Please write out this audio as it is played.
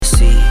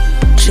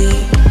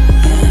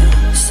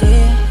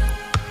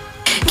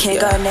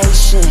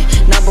Nation,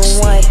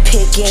 #1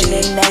 pick in the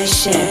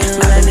nation.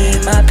 I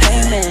need my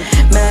payment,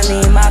 I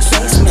need my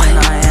placement.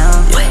 I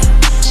am,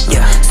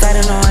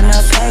 standing on the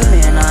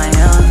pavement. I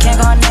am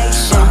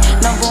Nation,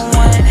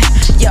 #1.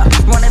 Yeah,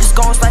 running the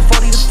scores like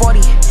 40 to 40.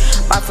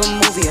 Buy for a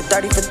movie, or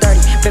 30 for 30.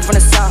 Been from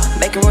the south,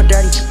 making real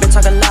dirty. Been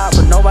talking loud,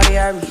 but nobody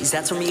heard me. Is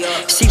that to me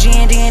up? CG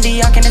and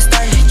D&D, y'all can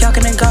start. Y'all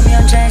can call me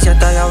on James. Y'all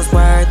thought y'all was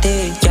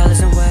worthy. Y'all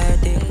isn't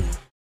worthy.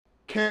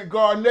 Can't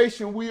Guard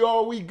Nation, we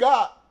all we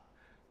got.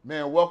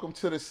 Man, welcome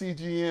to the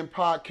CGN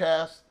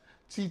podcast,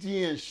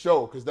 CGN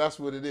show, because that's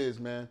what it is,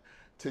 man.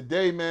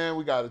 Today, man,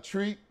 we got a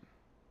treat.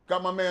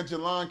 Got my man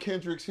Jelan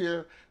Kendrick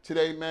here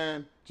today,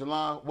 man.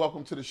 Jelan,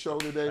 welcome to the show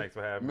today. Thanks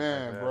for having me.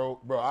 Man, bro,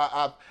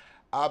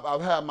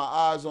 I've had my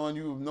eyes on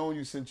you. I've known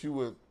you since you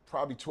were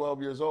probably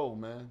 12 years old,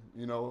 man.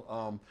 You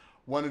know,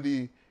 one of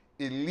the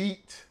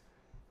elite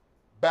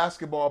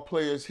basketball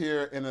players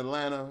here in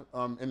Atlanta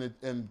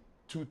in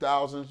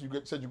 2000s. You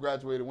said you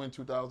graduated when?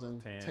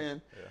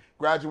 2010. Yeah.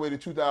 Graduated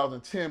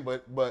 2010,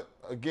 but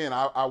again,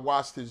 I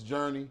watched his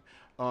journey,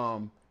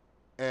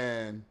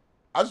 and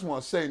I just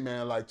want to say,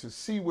 man, like, to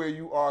see where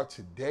you are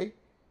today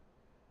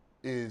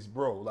is,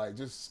 bro, like,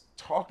 just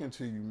talking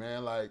to you,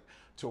 man, like,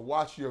 to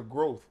watch your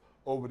growth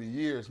over the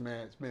years,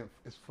 man,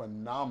 it's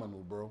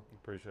phenomenal, bro.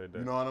 Appreciate that.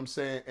 You know what I'm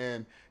saying?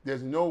 And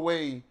there's no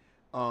way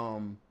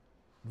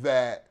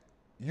that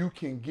you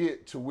can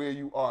get to where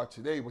you are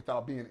today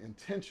without being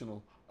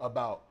intentional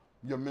about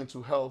your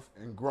mental health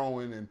and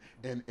growing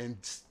and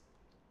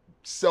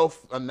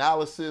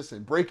self-analysis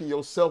and breaking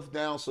yourself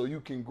down so you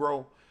can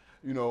grow.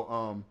 You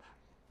know,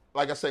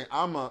 like I say,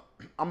 I'm a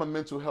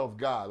mental health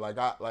guy.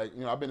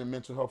 I've been in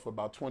mental health for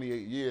about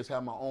 28 years,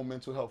 have my own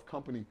mental health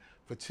company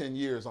for 10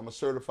 years. I'm a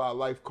certified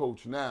life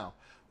coach now.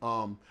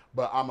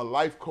 But I'm a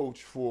life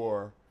coach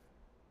for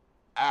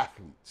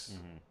athletes.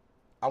 Mm-hmm.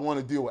 I want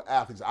to deal with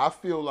athletes. I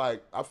feel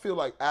like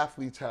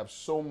athletes have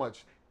so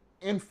much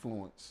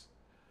influence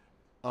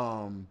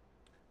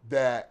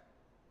that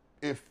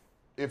if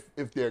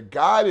they're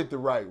guided the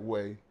right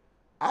way,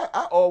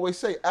 I always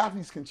say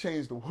athletes can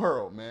change the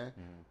world, man,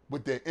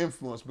 with their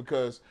influence,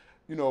 because,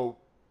 you know,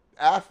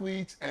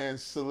 athletes and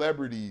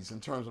celebrities in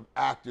terms of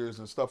actors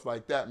and stuff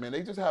like that, man,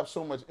 they just have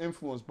so much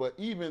influence. But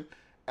even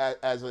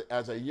as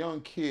a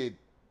young kid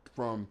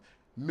from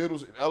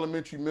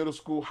elementary, middle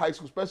school, high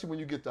school, especially when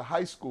you get to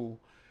high school,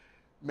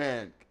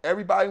 man,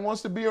 everybody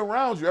wants to be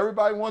around you.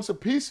 Everybody wants a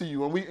piece of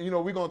you, and we're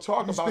going to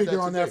talk about that today. Speaking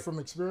on that from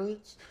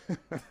experience?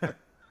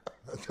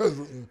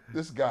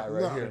 This guy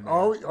right here, man.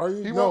 Are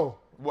you? No.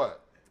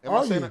 What?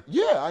 Are you?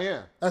 Yeah, I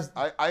am.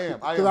 I am.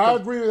 Because I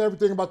agree with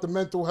everything about the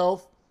mental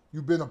health.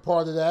 You've been a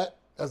part of that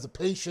as a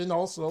patient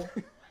also,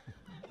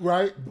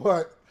 right?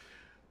 But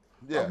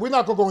we're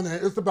not going to go in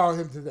there. It's about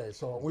him today,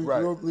 so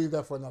we'll leave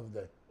that for another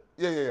day.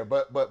 Yeah.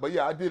 But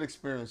yeah, I did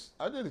experience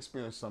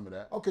some of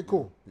that. Okay,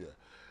 cool. Yeah.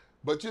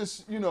 But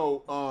just, you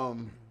know,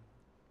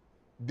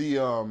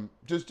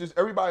 just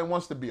everybody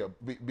wants to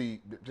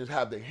just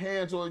have their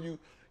hands on you.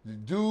 The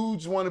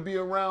dudes want to be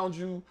around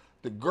you.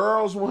 The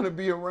girls want to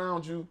be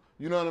around you.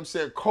 You know what I'm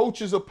saying?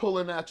 Coaches are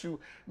pulling at you.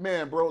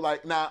 Man, bro,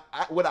 like, now,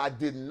 what I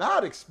did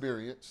not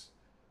experience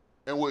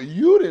and what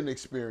you didn't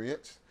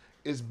experience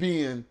is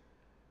being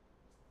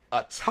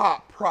a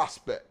top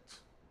prospect,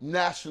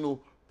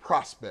 national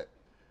prospect.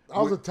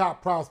 I was a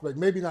top prospect,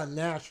 maybe not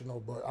national,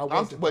 but I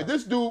was. But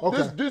this dude,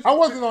 okay. I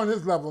wasn't on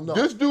his level. No.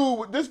 This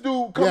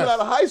dude coming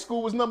out of high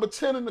school was number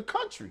 10 in the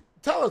country.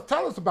 Tell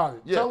us about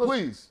it. Yeah,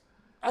 please.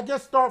 I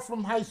guess start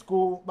from high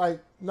school, like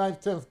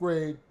 9th, 10th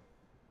grade.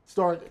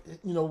 Start,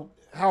 you know,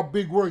 how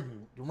big were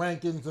you? The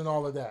rankings and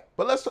all of that.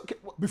 But let's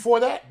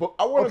before that. But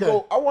I want to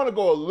go. I want to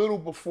go a little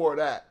before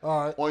that.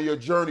 All right. On your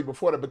journey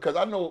before that, because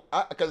I know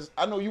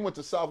you went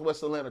to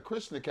Southwest Atlanta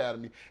Christian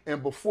Academy,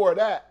 and before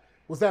that.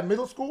 Was that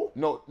middle school?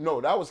 No,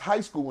 that was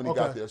high school when he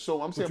got there.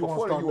 So I'm saying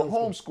before that, you were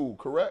homeschooled,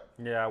 correct?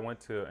 Yeah, I went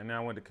to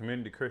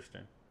Community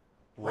Christian.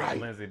 With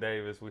Lindsey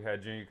Davis. We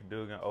had Junior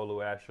Cadogan,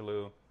 Olu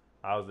Ashalou.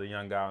 I was the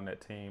young guy on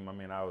that team. I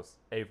mean, I was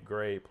 8th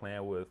grade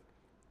playing with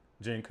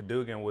Junior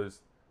Cadogan,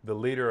 was the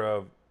leader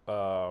of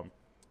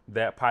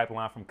that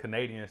pipeline from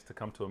Canadians to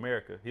come to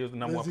America. He was the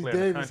number one player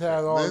in the country.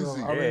 Had all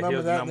Lindsey. He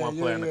was the number one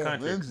player in the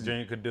country.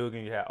 Junior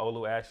Cadogan, you had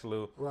Olu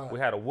Ashalou. Right. We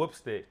had a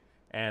whoopstick.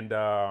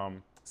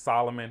 And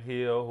Solomon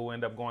Hill, who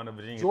ended up going to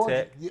Virginia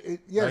Tech.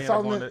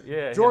 Solomon.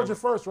 Georgia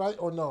first, right?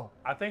 Or no?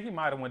 I think he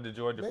might have went to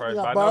Georgia Maybe first,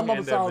 not, but I know he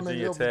ended up Solomon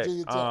Hill,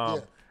 Virginia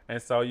Tech.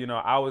 And so, you know,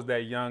 I was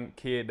that young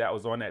kid that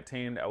was on that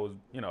team that was,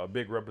 you know, a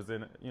big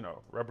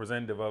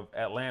representative of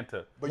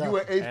Atlanta. But you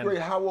were in 8th grade.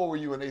 How old were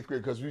you in 8th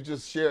grade? Because you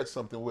just shared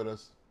something with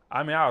us.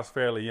 I mean, I was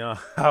fairly young.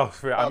 I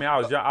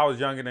was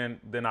younger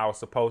than I was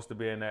supposed to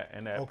be in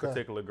that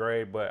particular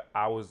grade. But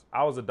I was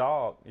a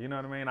dog. You know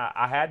what I mean?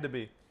 I had to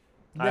be.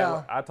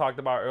 Yeah. I talked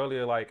about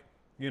earlier, like,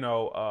 you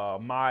know,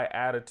 my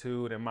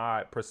attitude and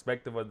my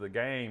perspective of the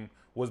game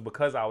was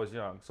because I was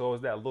young. So it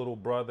was that little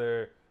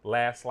brother,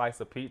 last slice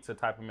of pizza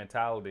type of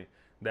mentality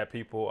that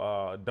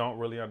people don't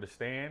really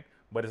understand.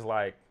 But it's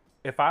like,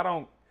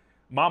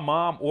 my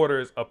mom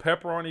orders a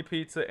pepperoni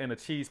pizza and a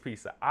cheese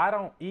pizza. I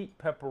don't eat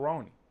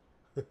pepperoni.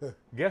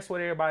 Guess what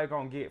everybody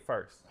gonna get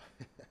first?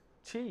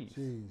 Cheese.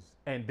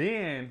 And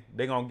then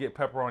they gonna get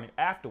pepperoni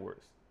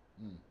afterwards.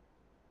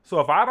 So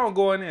if I don't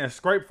go in there and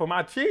scrape for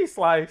my cheese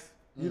slice,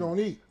 you don't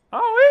eat. I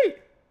don't eat.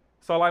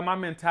 So like my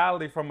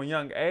mentality from a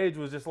young age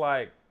was just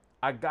like,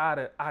 I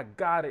gotta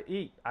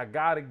eat. I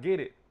gotta get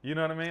it. You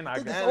know what I mean?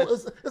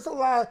 It's a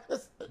lot.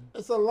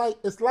 It's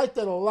like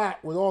that a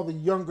lot with all the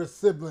younger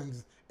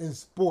siblings in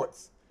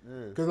sports.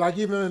 Because like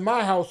even in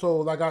my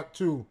household, I got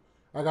two.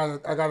 I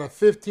got a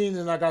 15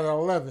 and I got an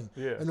 11.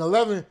 Yeah. And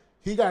 11,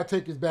 he got to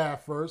take his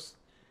bath first.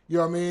 You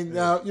know what I mean? Yeah.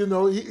 Now, you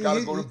know, he got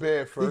to go to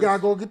bed first. He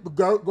got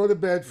to go to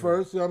bed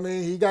first. You know what I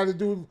mean? He got to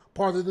do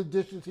part of the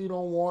dishes he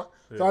don't want.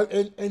 Yeah. So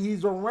and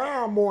he's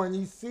around more and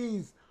he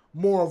sees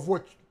more of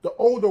what the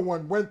older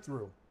one went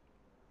through.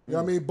 You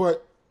know what I mean?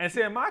 But and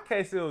see, in my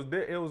case, it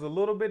was a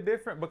little bit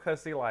different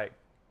because see, like,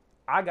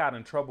 I got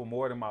in trouble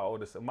more than my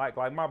oldest. Mike,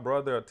 like my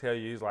brother will tell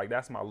you, he's like,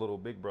 that's my little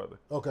big brother.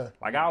 Okay.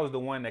 Like I was the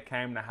one that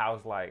came to the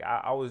house, like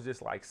I was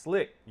just like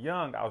slick,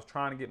 young. I was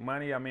trying to get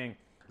money. I mean,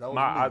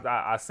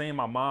 I seen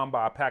my mom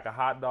buy a pack of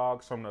hot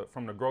dogs from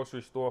the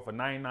grocery store for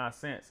 99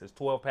 cents. It's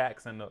 12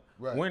 packs in the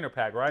winter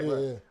pack, right?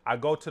 Yeah. I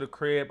go to the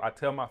crib. I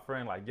tell my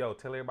friend, like, yo,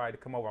 tell everybody to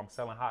come over. I'm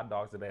selling hot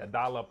dogs today,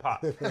 $1 a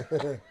pop.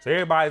 So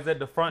everybody's at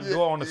the front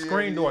door on the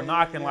screen door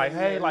knocking, like,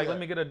 hey, let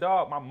me get a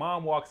dog. My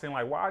mom walks in,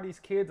 like, why are these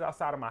kids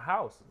outside of my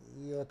house?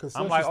 Yeah, because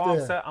I'm like,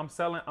 oh, I'm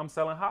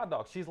selling hot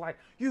dogs. She's like,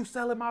 you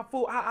selling my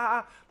food?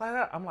 Like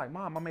that. I'm like,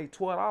 Mom, I made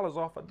 $12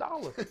 off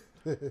 $1.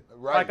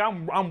 Right. Like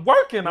I'm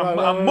working,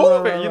 I'm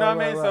moving, you know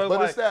what I mean? So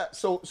but like, it's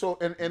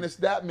that and it's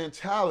that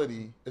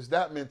mentality. It's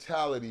that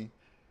mentality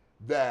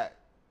that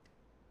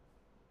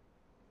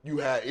you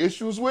had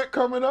issues with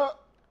coming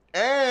up,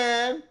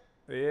 and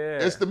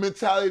it's the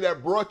mentality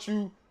that brought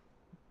you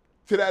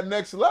to that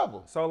next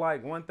level. So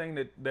like one thing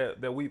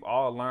that we've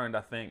all learned,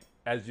 I think,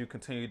 as you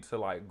continue to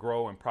like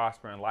grow and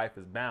prosper in life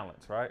is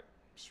balance, right?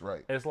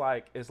 That's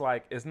right.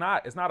 It's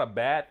not a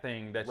bad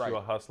thing that you're a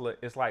hustler.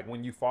 It's like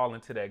when you fall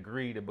into that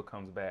greed, it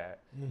becomes bad.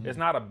 Mm-hmm. It's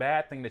not a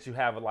bad thing that you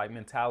have a like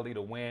mentality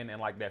to win and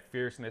like that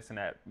fierceness and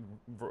that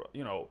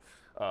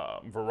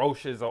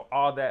ferocious or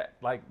all that.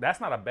 Like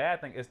that's not a bad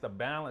thing. It's the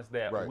balance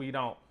that we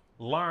don't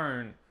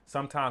learn.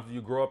 Sometimes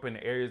you grow up in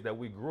the areas that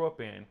we grew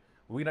up in.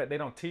 They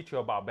don't teach you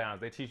about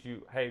balance. They teach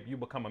you, hey, you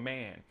become a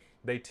man.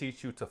 They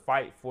teach you to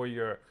fight for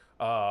your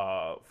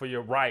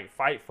right,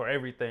 fight for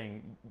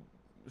everything.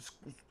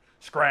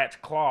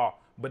 Scratch, claw,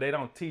 but they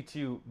don't teach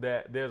you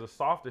that there's a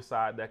softer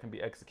side that can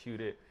be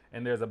executed,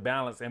 and there's a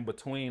balance in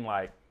between,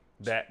 like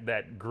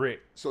that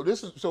grit. So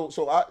this is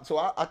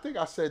I think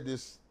I said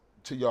this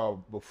to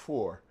y'all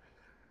before.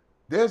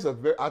 There's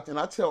and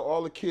I tell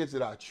all the kids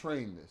that I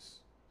train this,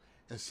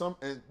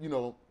 and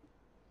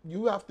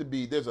you have to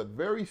be. There's a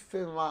very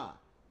thin line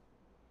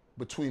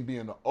between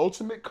being the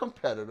ultimate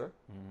competitor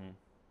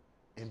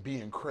and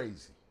being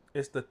crazy.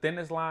 It's the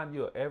thinnest line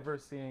you'll ever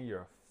see in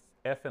your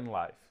effing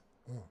life.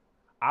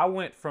 I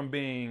went from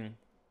being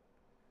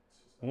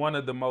one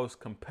of the most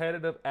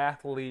competitive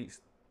athletes.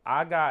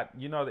 I got,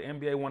 the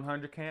NBA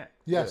 100 camp.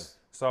 Yes.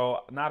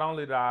 So not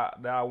only did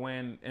I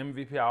win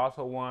MVP, I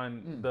also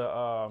won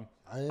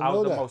I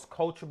was the most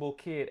coachable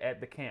kid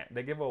at the camp.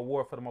 They give an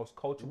award for the most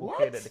coachable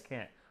kid at the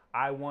camp.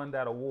 I won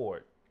that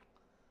award.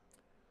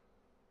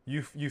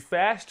 You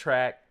fast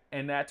track,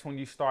 and that's when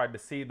you start to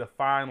see the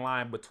fine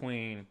line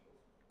between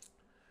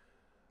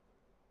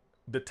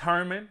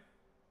determined,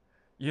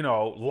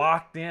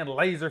 locked in,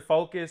 laser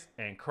focused,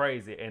 and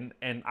crazy.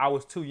 And I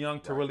was too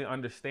young to really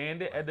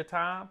understand it at the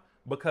time,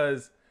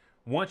 because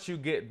once you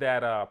get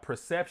that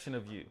perception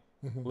of you,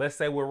 let's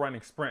say we're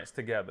running sprints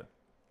together.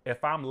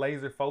 If I'm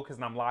laser focused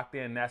and I'm locked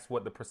in, that's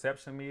what the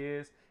perception of me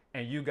is,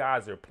 and you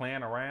guys are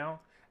playing around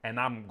and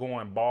I'm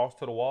going balls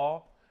to the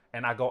wall,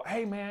 and I go,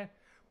 hey man,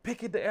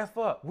 pick it the F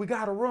up. We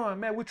got to run,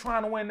 man. We're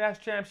trying to win that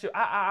championship.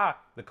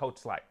 The coach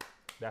is like,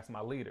 that's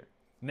my leader.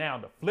 Now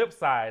the flip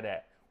side of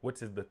that,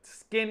 which is the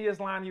skinniest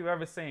line you've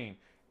ever seen.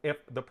 If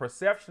the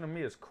perception of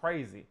me is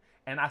crazy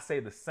and I say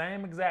the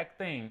same exact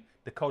thing,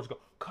 the coach goes,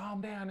 calm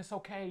down, it's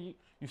okay.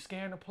 You're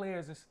scaring the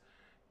players.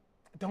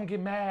 Don't get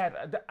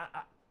mad.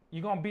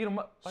 You're going to beat them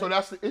up. So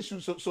that's the issue.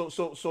 So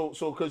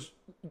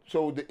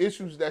the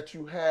issues that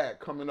you had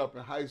coming up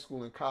in high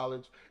school and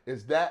college,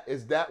 was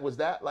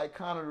that like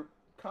kind of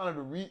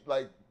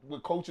the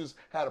what coaches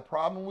had a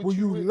problem with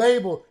you? You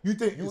label. You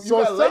think you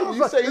got labeled.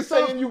 You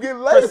saying you get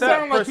labeled. It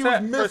sounds like you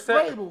was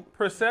mislabeled.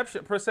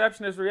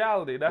 Perception is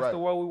reality. That's the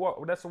world we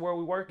work. That's the world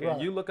we work in. Right.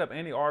 You look up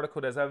any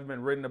article that's ever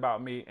been written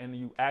about me, and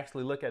you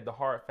actually look at the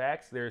hard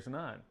facts. There's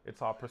none.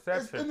 It's all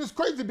perception. And it's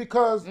crazy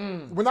because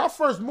when I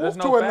first moved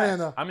to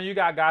Atlanta, facts. I mean, you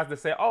got guys that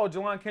say, "Oh,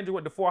 Jelan Kendrick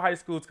went to 4 high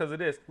schools because of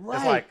this." Right.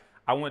 It's like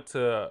I went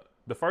to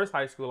the first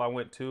high school I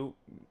went to.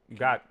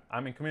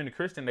 Community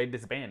Christian, they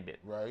disbanded.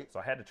 Right. So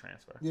I had to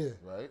transfer. Yeah.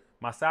 Right.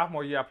 My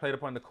sophomore year, I played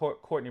up under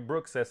Courtney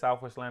Brooks at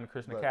Southwest Atlanta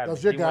Christian Academy.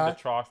 That's your guy. Went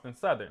to Charleston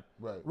Southern.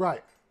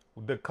 Right.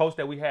 The coach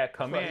that we had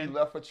come in. He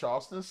left for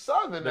Charleston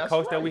Southern. The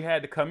coach that we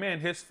had to come in,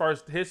 his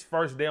first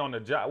day on the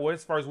job,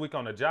 his first week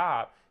on the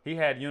job, he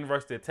had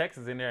University of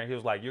Texas in there, and he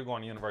was like, "You're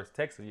going to University of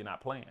Texas. You're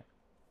not playing."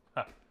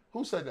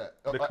 Who said that?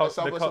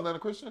 Southwest Atlanta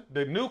Christian?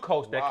 The new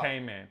coach that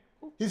came in.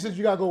 He said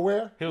you gotta go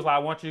where? He was like, I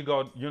want you to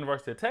go to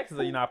University of Texas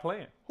or you're not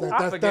playing. I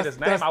That's- forget his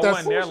name. that's- I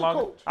wasn't there long.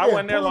 coach? I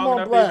wasn't there put him long on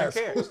enough blast. to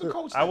even care. Who's the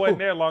coach? I wasn't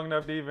there long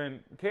enough to even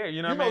care.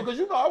 You know what I mean?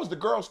 Because I was the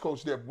girls'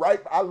 coach there.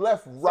 Right, I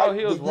left right. So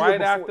he was the year right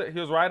before. after. He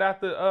was right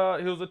after.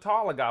 He was a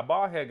taller guy,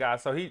 bald head guy.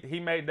 So he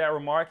made that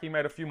remark. He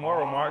made a few more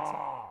remarks, and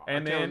I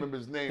can't then remember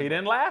his name. he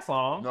didn't last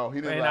long. No, he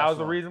didn't And last that was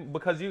the long. reason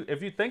because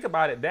if you think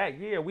about it, that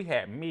year we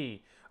had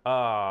me,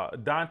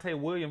 Dante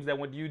Williams that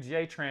went to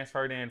UGA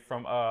transferred in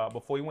from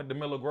before he went to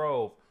Miller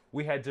Grove.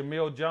 We had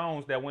Jamil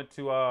Jones that went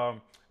to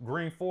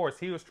Green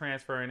Forest. He was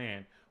transferring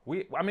in.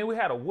 We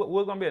had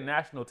we're gonna be a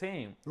national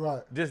team.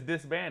 Right. Just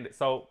disbanded.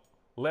 So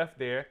left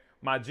there.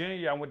 My junior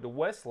year, I went to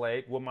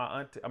Westlake with my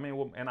auntie.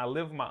 And I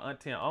lived with my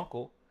auntie and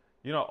uncle,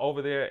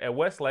 over there at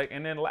Westlake.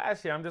 And then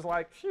last year, I'm just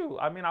like, phew.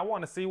 I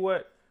want to see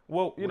with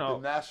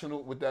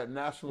that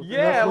national.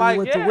 Yeah, when you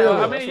went to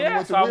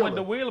Wheeler. So I went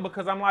to Wheeler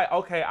because I'm like,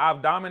 okay,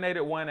 I've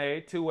dominated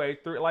 1A,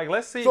 2A, 3. Like,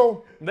 let's see.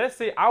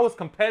 I was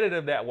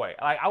competitive that way.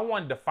 Like, I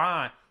wanted to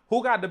find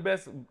who got the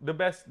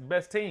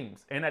best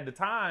teams. And at the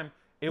time,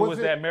 that was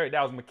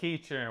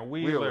McKeecher and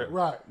Wheeler.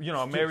 Right.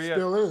 Marriott.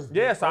 Still is.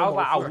 Yeah, so I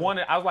was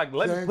Almost, like,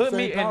 put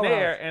me in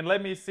there and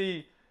let me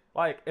see,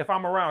 like, if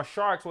I'm around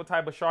sharks, what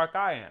type of shark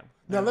I am.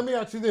 Now, let me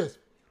ask you this.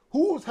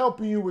 Who was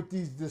helping you with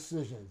these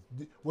decisions?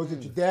 Was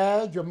it your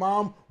dad, your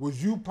mom?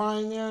 Was you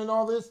pioneering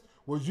all this?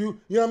 Was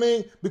you know what I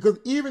mean? Because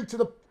even to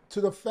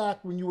the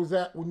fact when you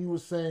were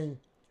saying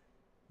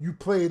you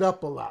played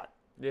up a lot.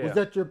 Yeah. Was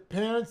that your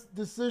parents'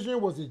 decision?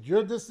 Was it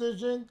your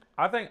decision?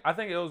 I think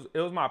it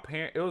was my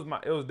parent. It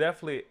was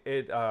definitely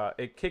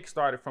it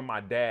kick-started from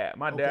my dad.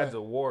 My dad's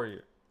a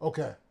warrior.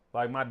 Okay.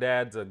 Like my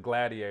dad's a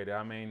gladiator.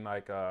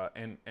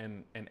 In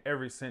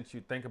every sense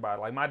you think about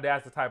it. Like my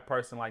dad's the type of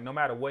person, like no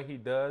matter what he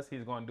does,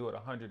 he's gonna do it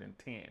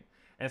 110.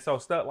 And so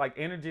stuff like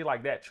energy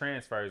like that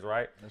transfers,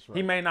 right? That's right.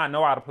 He may not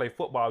know how to play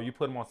football. You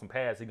put him on some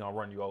pads, he gonna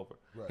run you over.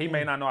 Right. He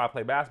may not know how to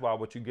play basketball,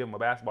 but you give him a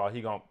basketball, he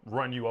gonna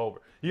run you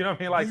over. You know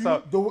what I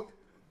mean?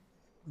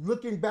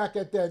 Looking back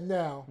at that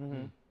now,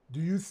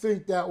 do you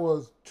think that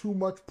was too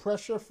much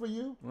pressure for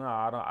you? No,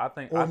 I don't. I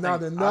think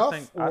not enough.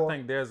 I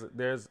think there's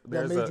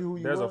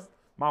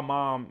my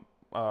mom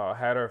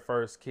had her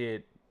first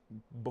kid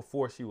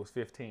before she was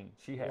 15.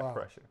 She had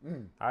pressure.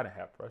 I didn't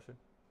have pressure.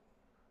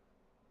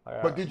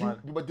 But did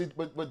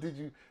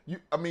you?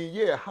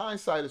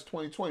 Hindsight is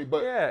 2020.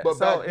 But yeah, but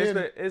so back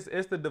then,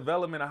 it's the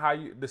development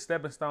of the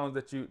stepping stones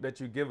that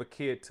you give a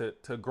kid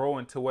to grow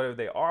into whatever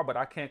they are. But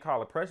I can't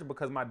call it pressure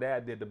because my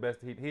dad did the best.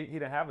 He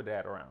didn't have a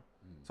dad around,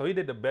 so he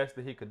did the best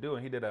that he could do,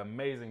 and he did an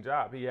amazing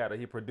job.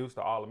 He produced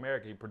an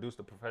All-American. He produced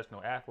a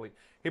professional athlete.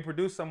 He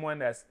produced someone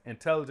that's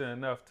intelligent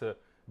enough to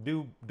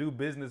do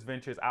business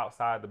ventures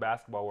outside the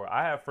basketball world.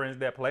 I have friends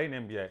that played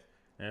in the NBA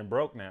and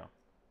broke now.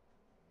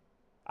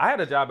 I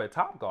had a job at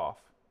Topgolf.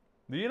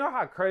 Do you know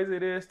how crazy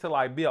it is to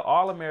like be an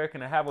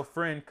All-American and have a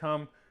friend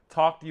come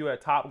talk to you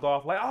at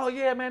Topgolf? Like, oh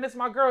yeah, man, this is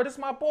my girl, this is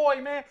my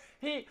boy, man.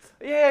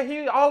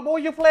 Oh boy,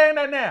 you playing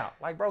that now?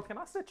 Like, bro, can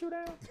I sit you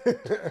down?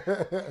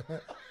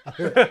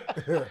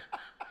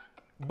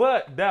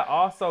 But that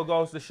also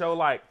goes to show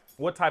like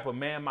what type of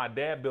man my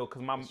dad built.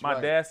 Cause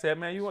my dad said,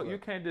 man, you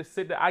can't just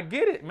sit there. I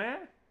get it,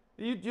 man.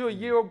 You a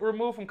year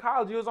removed from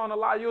college. You was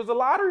a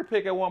lottery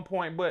pick at one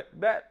point, but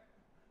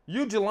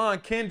you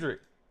Jelan Kendrick.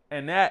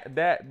 And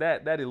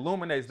that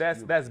illuminates.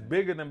 That's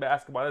bigger than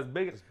basketball. That's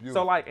bigger.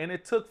 So like, and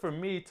it took for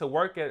me to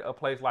work at a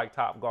place like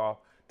Topgolf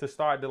to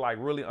start to like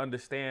really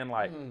understand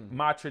like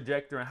my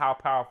trajectory and how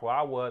powerful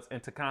I was,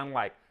 and to kind of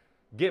like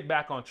get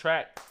back on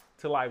track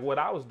to like what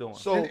I was doing.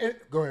 So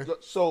go ahead.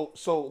 So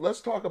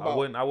let's talk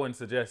about. I wouldn't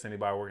suggest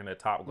anybody working at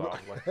Topgolf.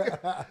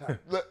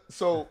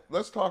 So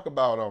let's talk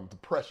about the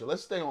pressure.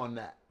 Let's stay on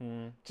that.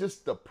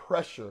 Just the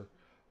pressure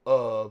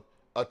of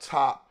a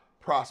top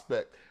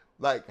prospect.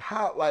 Like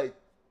how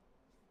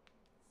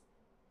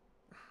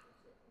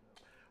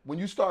when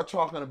you start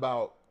talking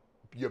about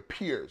your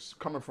peers,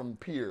 coming from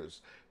peers,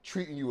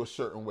 treating you a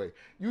certain way,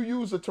 you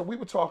use a term. We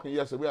were talking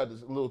yesterday.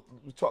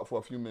 We talked for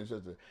a few minutes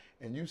yesterday,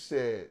 and you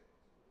said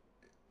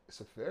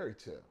it's a fairy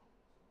tale.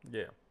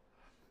 Yeah.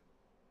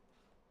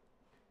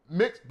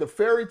 The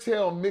fairy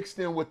tale mixed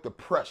in with the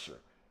pressure.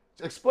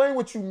 Explain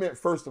what you meant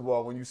first of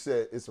all when you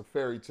said it's a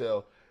fairy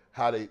tale.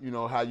 How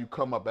you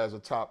come up as a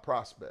top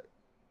prospect.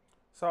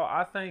 So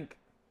I think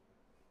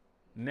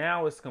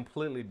now it's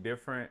completely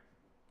different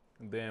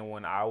than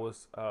when I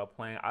was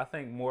playing. I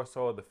think more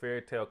so the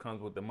fairy tale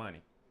comes with the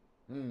money.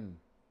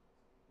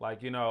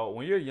 Like,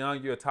 when you're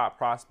young, you're a top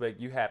prospect,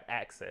 you have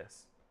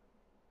access.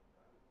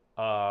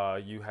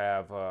 You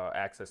have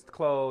access to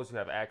clothes, you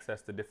have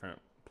access to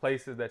different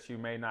places that you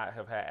may not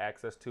have had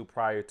access to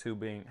prior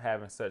to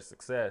having such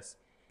success.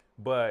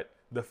 But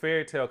the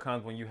fairy tale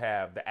comes when you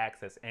have the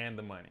access and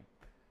the money.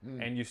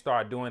 And you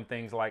start doing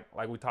things like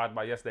we talked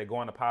about yesterday,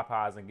 going to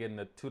Popeyes and getting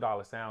a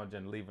 $2 sandwich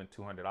and leaving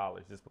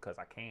 $200 just because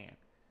I can.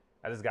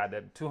 I just got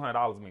that.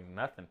 $200 means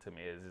nothing to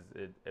me.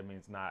 It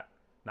means not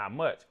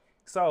much.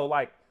 So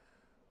like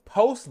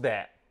post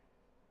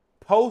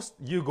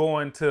you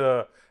going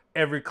to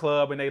every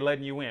club and they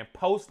letting you in.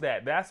 Post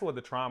that. That's where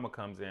the trauma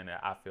comes in,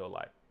 I feel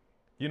like.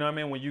 You know what I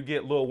mean? When you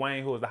get Lil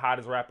Wayne, who is the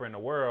hottest rapper in the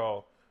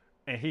world,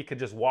 and he could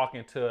just walk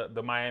into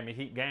the Miami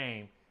Heat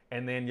game,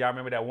 and then y'all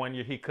remember that one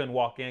year he couldn't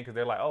walk in because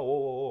they're like, oh,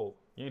 whoa,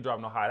 you ain't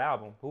dropping no hot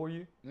album. Who are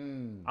you?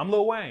 I'm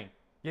Lil Wayne.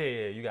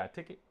 Yeah, you got a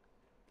ticket?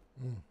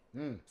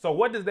 So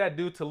what does that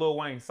do to Lil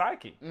Wayne's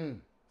psyche?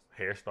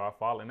 Hair start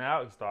falling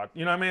out.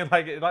 You know what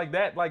I mean? Like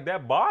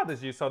that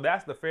bothers you. So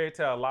that's the fairy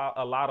tale.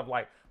 A lot of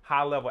like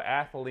high level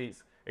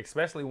athletes,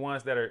 especially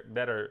ones that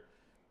are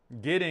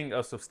getting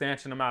a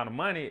substantial amount of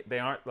money.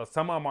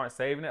 Some of them aren't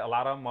saving it. A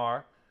lot of them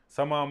are.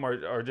 Some of them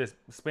are just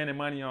spending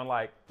money on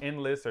like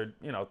endless or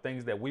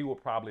things that we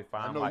would probably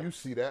find. I know like you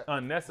see that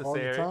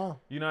unnecessary. All the time.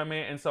 You know what I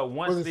mean? And so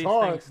once it's these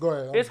hard. things, Go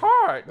ahead. it's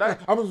hard.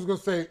 I was just gonna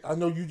say, I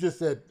know you just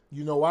said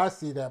I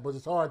see that, but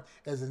it's hard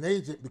as an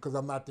agent because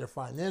I'm not their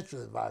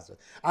financial advisor.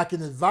 I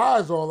can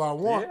advise all I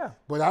want,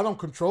 but I don't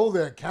control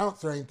their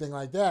accounts or anything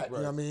like that. Right.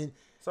 You know what I mean?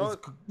 So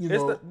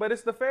but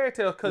it's the fairy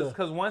tale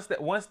because once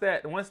that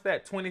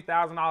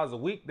 $20,000 a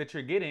week that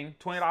you're getting,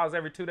 $20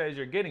 every 2 days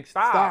you're getting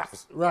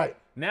stops. Right.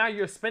 Now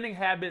your spending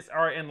habits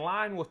are in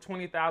line with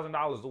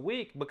 $20,000 a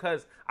week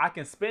because I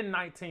can spend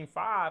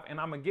 $19,500 and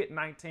I'm gonna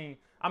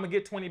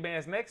get 20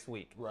 bands next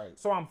week. Right.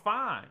 So I'm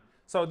fine.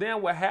 So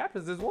then what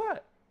happens is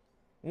what?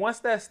 Once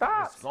that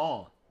stops, it's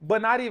gone.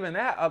 But not even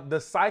that. The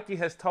psyche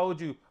has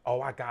told you,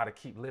 oh, I gotta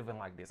keep living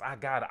like this.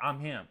 I'm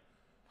him.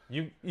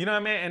 You know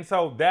what I mean? And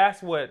so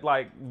that's what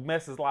like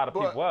messes a lot of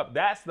people up.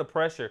 That's the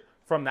pressure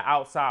from the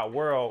outside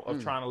world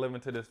of trying to live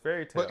into this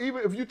fairy tale. But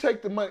even if you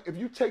take the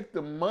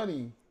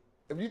money,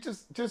 if you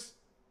just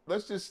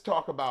let's just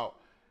talk about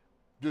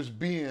just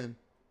being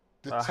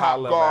the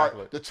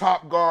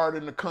top guard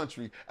in the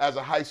country as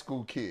a high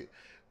school kid,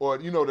 or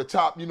the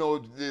top,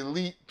 the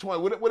elite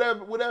 20,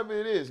 whatever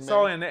it is, man.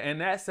 So in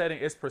that setting,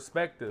 it's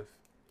perspective.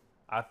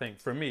 I think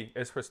for me,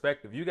 it's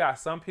perspective. You got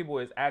some people,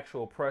 it's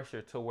actual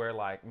pressure to where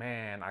like,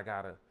 man, I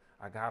gotta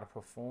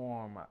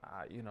perform.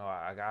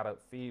 I gotta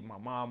feed my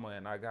mama,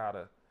 and I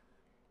gotta.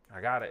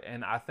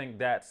 And I think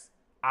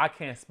I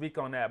can't speak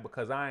on that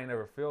because I ain't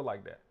never feel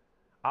like that.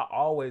 I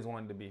always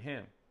wanted to be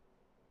him.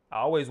 I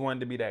always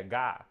wanted to be that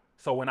guy.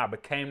 So when I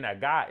became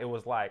that guy, it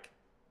was like,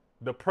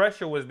 the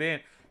pressure was then,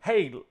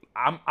 hey,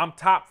 I'm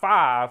top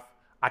 5.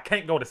 I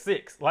can't go to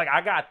 6. Like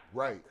I got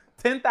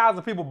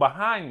 10,000 people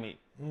behind me.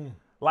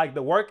 Like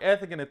the work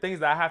ethic and the things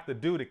that I have to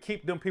do to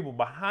keep them people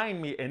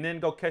behind me and then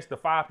go catch the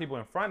 5 people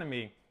in front of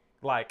me,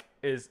 like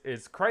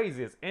is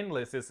crazy. It's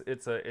endless. It's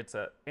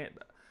a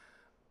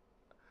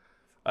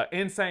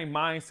insane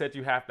mindset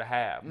you have to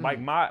have. Like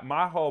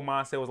my whole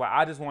mindset was like,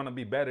 I just want to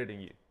be better than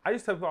you. I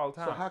used to tell people all the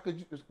time. So how could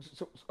you?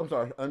 I'm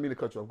sorry, I didn't mean to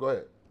cut you off. Go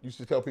ahead. You used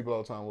to tell people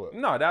all the time what?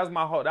 No, that was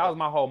my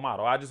whole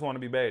motto. I just want to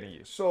be better than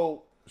you.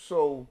 So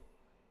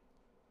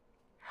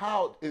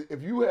how,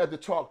 if you had to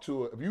talk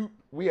to it,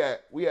 we had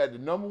the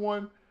number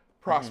one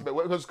prospect,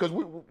 because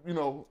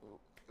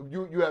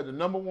you had the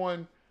number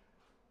one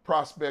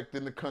prospect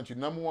in the country,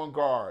 number one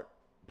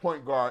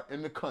point guard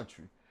in the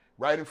country,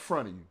 right in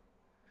front of you,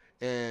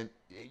 and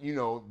you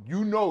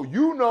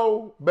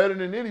know better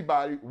than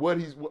anybody what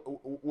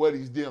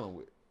he's dealing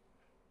with.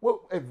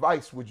 What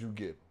advice would you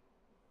give him?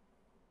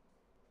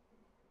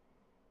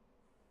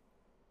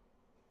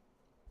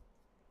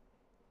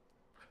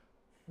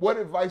 What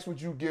advice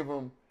would you give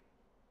him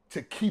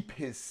to keep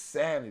his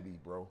sanity,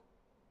 bro?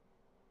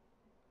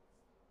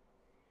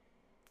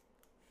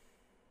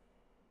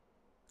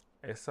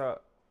 It's the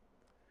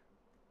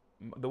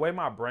way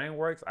my brain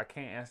works, I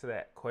can't answer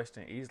that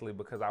question easily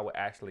because I would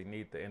actually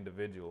need the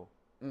individual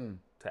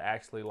to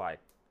actually like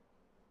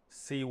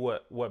see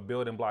what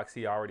building blocks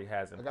he already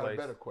has in place. I got a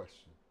better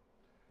question.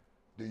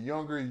 The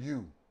younger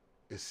you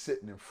is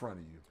sitting in front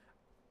of you.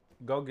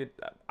 Go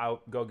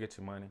get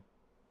your money.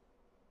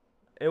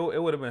 It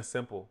would have been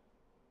simple.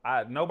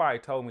 Nobody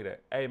told me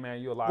that. Hey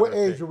man, you a lot. What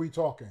age are we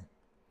talking?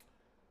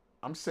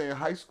 I'm saying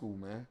high school,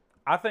 man.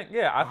 I think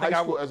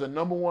I would, as a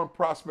number one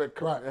prospect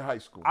in high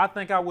school. I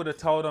think I would have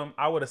told him,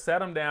 I would have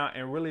sat him down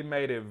and really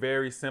made it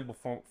very simple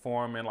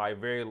for him and like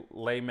very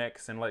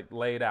Lamex and like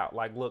laid out.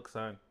 Like, look,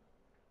 son,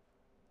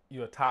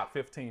 you're a top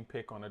 15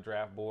 pick on the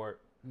draft board.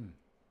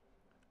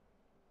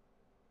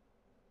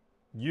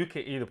 You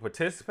can either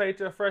participate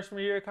your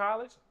freshman year of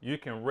college, you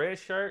can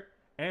redshirt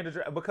and the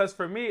draft. Because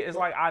for me, it's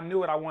like I knew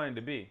what I wanted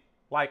to be.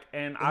 Like,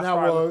 and I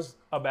started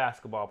a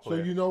basketball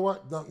player. So you know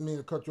what? Don't mean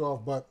to cut you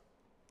off, but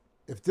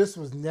if this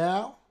was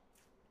now,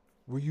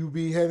 would you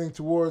be heading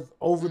towards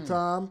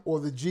overtime or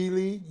the G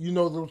League? You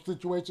know those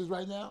situations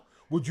right now.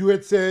 Would you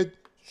have said,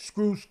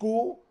 "Screw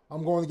school,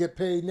 I'm going to get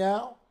paid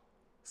now"?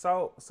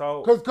 So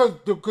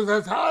because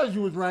as high as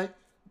you was ranked,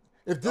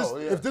 if this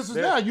was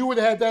now, you would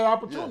have had that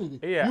opportunity.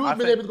 Yeah, you would have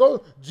been able to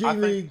go G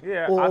League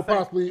or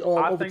possibly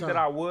overtime. I think that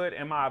I would,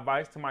 and my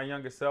advice to my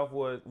younger self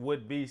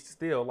would be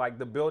still like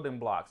the building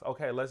blocks.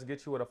 Okay, let's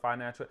get you with a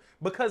financial,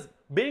 because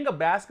being a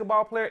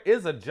basketball player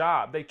is a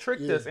job. They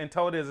tricked us and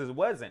told us it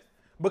wasn't.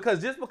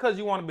 Because just because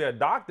you want to be a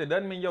doctor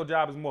doesn't mean your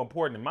job is more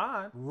important than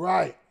mine.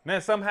 Right. Then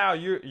somehow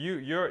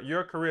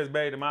your career is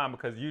better than mine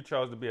because you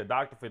chose to be a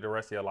doctor for the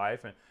rest of your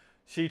life, and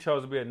she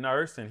chose to be a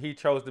nurse, and he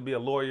chose to be a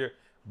lawyer.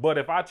 But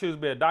if I choose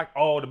to be a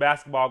doctor, the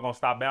basketball gonna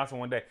stop bouncing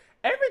one day.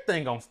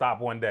 Everything gonna stop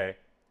one day.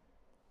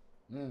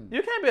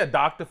 You can't be a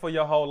doctor for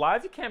your whole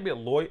life. You can't be a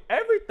lawyer.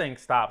 Everything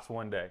stops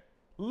one day,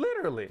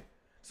 literally.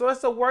 So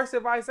it's the worst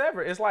advice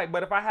ever. It's like,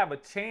 but if I have a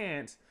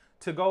chance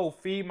to go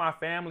feed my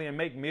family and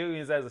make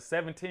millions as a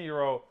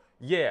 17-year-old,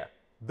 yeah.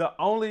 The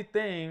only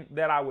thing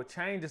that I would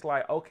change is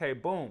like, okay,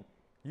 boom,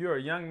 you're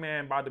a young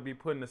man about to be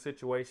put in a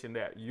situation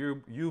that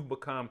you've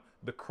become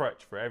the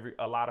crutch for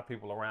a lot of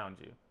people around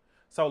you.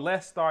 So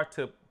let's start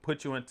to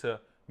put you into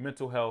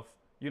mental health,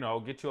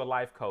 get you a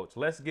life coach.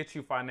 Let's get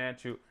you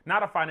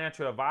not a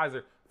financial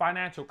advisor,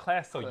 financial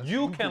class so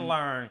you can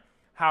learn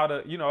how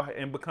to,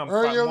 and become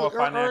more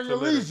financial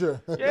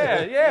literate.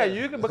 Yeah,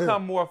 you can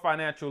become more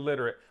financial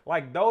literate.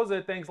 Like those are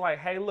the things like,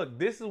 hey, look,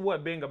 this is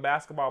what being a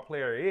basketball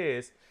player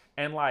is.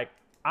 And like,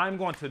 I'm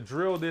going to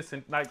drill this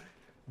into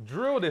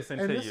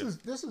you.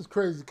 This is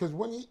crazy because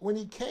when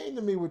he came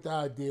to me with the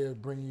idea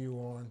of bringing you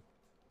on,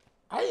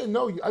 I didn't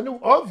know you. I knew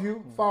of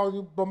you, followed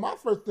you, but my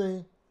first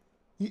thing,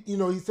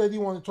 he said he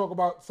wanted to talk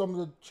about some of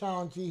the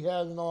challenge he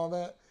had and all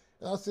that.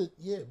 And I said,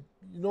 yeah,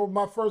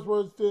 my first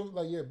words to him,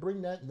 like, yeah,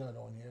 bring that nut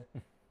on here.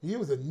 He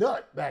was a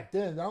nut back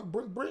then. Now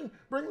bring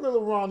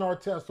little Ron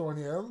Artest on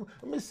here.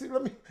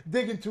 Let me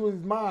dig into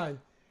his mind.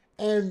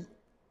 And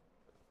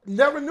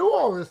never knew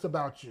all this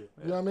about you.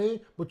 You know what I mean?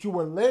 But you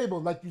were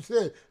labeled, like you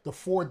said, the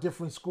 4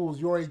 different schools.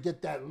 You already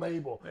get that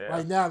label. Yeah.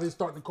 Right now, they're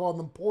starting to call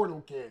them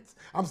portal kids.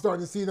 I'm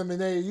starting to see them in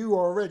AAU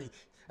already.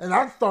 And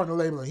I'm starting to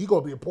label him. He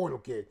going to be a portal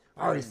kid.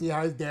 I already see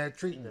how his dad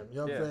treating him. You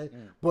know what I'm saying?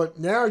 But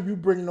now you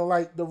bringing to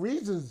light the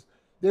reasons.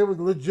 There was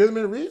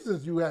legitimate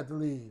reasons you had to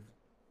leave.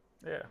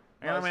 Yeah.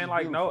 And I mean,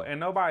 like,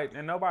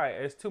 nobody,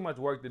 it's too much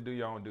work to do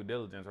your own due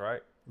diligence,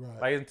 right?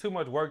 Like, it's too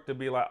much work to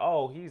be like,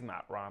 oh, he's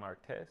not Ron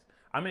Artest.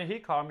 I mean, he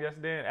called me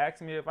yesterday and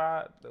asked me if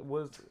I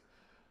was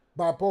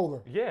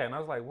bipolar. Yeah, and I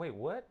was like, wait,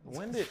 what?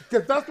 When did?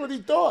 Because that's what he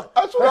thought.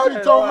 That's what he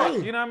told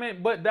me. You know what I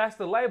mean? But that's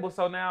the label.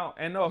 So now,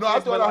 and I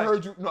thought I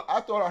heard you. No,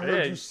 I thought I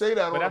heard you say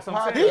that on the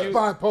podcast. He's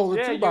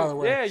bipolar too, by the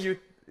way. Yeah,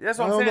 that's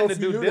what I'm saying.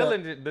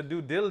 The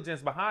due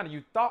diligence behind it.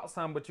 You thought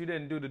something, but you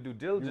didn't do the due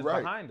diligence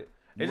behind it.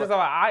 It's just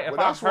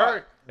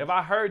like if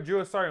I heard you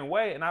a certain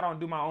way and I don't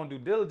do my own due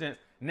diligence,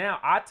 now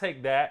I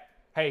take that.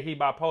 Hey, he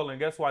bipolar, and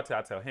guess what?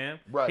 I tell him.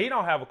 Right. He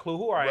don't have a clue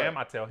who I am.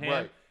 I tell him.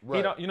 Right.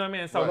 He don't. You know what I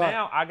mean? So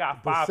now I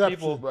got 5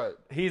 people. Right.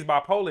 He's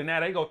bipolar.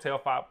 Now they go tell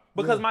 5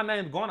 because my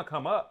name's going to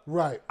come up.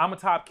 Right. I'm a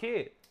top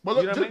kid. But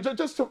look, you know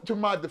just to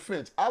my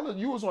defense,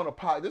 you was on a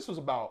pod. This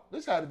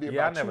had to be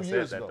about 2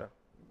 years ago.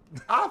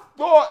 I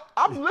thought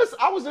I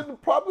was in the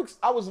Publix.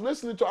 I was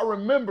listening to. I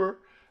remember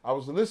I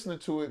was listening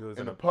to it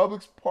in the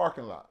Publix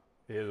parking lot.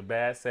 It was a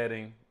bad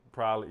setting.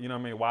 Probably, you know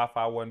what I mean?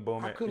 Wi-Fi wasn't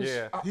booming.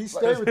 He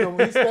stayed with them.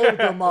 He stayed with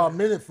them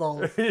minute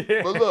phones.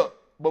 But look,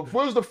 what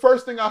was the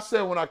first thing I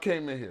said when I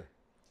came in here?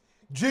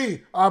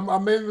 Gee, I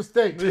made a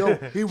mistake.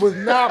 He was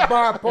not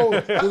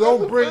bipolar. So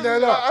don't bring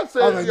that up. I was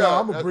like, no,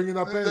 I'm gonna bring it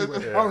up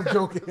anyway. I was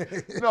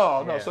joking.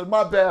 No. So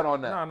my bad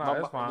on that. No,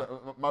 that's fine.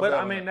 But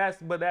I mean,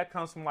 that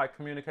comes from like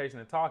communication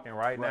and talking,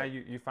 right? Now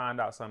you find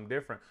out something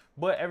different.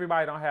 But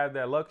everybody don't have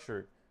that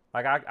luxury.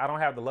 Like I don't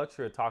have the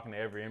luxury of talking to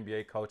every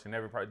NBA coach and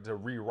every person to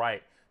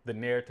rewrite the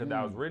narrative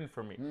that was written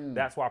for me.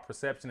 That's why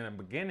perception in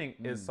the beginning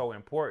is so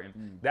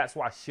important. That's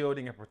why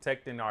shielding and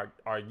protecting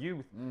our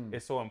youth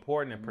is so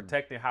important, and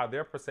protecting how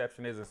their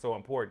perception is so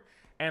important.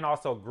 And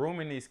also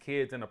grooming these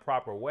kids in a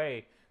proper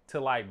way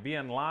to like be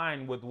in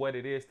line with what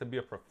it is to be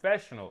a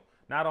professional,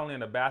 not only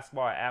in the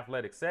basketball or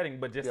athletic setting,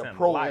 but just in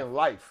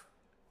life.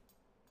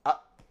 I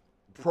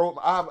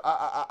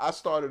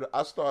started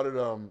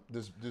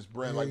this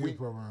brand like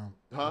program.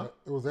 Huh?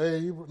 It was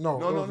AAU.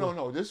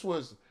 No. This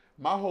was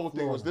my whole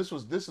thing. This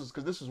was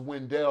because this was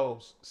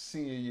Wendell's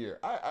senior year.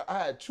 I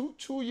had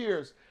two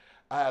years.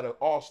 I had an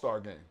all-star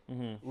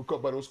game,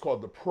 but it was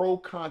called the Pro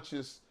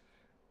Conscious.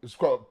 It's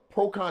called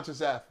Pro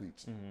Conscious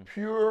Athletes,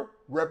 pure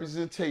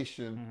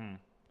representation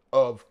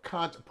of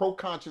pro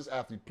conscious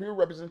athletes, pure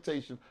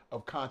representation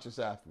of conscious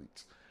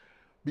athletes,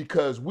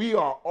 because we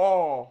are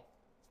all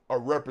a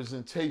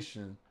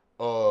representation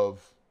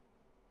of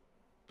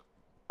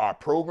our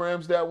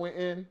programs that we're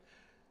in,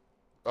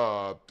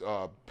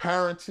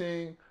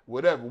 parenting,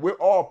 whatever. We're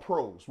all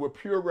pros. We're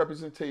pure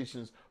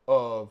representations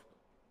of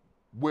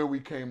where we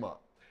came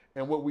up.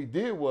 And what we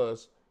did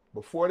was,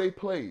 before they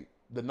played,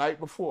 the night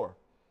before,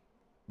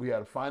 we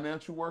had a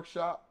financial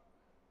workshop,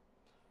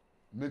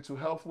 mental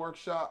health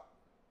workshop.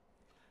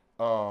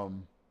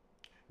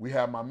 We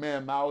had my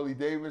man, Maoli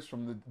Davis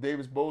from the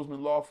Davis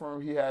Bozeman law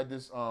firm. He had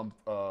this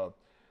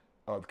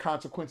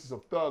Consequences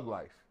of Thug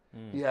Life.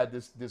 He had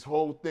this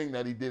whole thing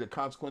that he did,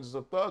 Consequences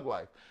of Thug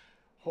Life,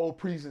 whole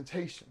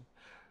presentation.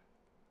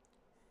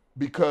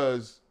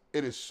 Because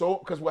it is so,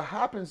 because what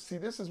happens, see,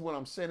 this is what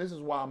I'm saying, this is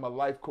why I'm a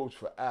life coach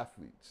for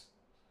athletes.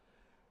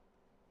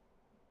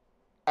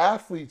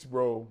 Athletes,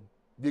 bro,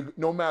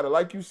 no matter,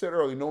 like you said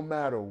earlier, no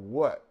matter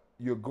what,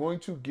 you're going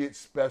to get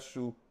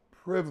special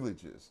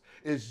privileges.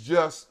 It's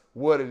just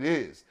what it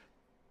is.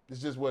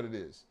 It's just what it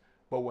is.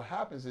 But what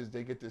happens is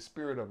they get this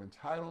spirit of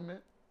entitlement,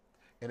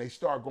 and they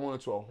start going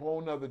into a whole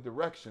nother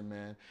direction,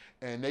 man.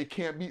 And they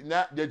can't be,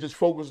 not, they're just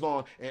focused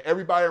on, and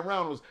everybody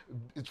around us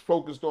is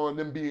focused on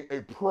them being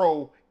a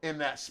pro in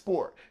that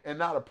sport and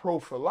not a pro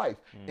for life.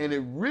 And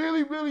it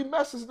really, really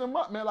messes them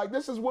up, man. Like,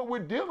 this is what we're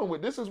dealing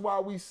with. This is why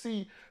we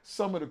see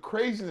some of the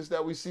craziness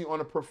that we see on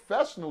a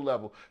professional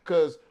level.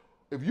 Because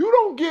if you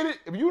don't get it,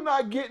 if you're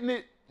not getting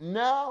it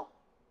now,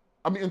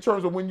 I mean, in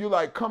terms of when you're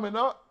like coming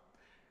up,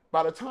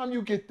 by the time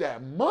you get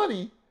that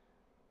money,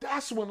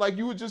 that's when, like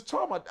you were just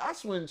talking about,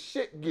 that's when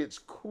shit gets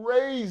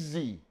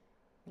crazy.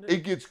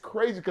 It gets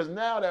crazy because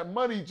now that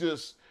money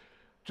just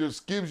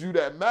gives you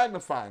that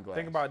magnifying glass.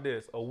 Think about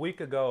this. A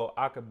week ago,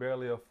 I could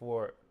barely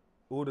afford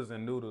oodles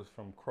and noodles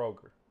from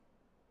Kroger.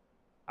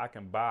 I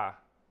can buy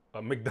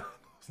a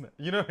McDonald's now.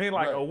 You know what I mean?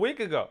 Like a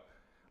week ago.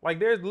 Like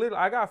there's little,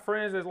 I got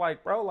friends that's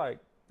like, bro, like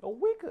a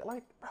week,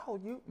 like, bro,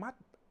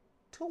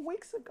 2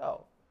 weeks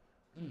ago,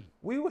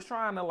 we was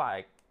trying to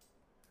like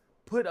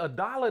put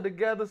 $1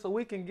 together so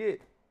we can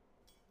get,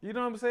 you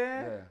know what I'm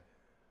saying? Yeah.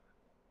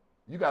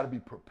 You got to be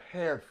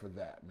prepared for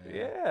that, man.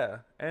 Yeah,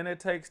 and it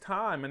takes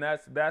time, and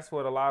that's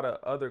what a lot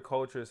of other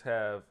cultures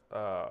have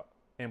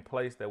in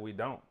place that we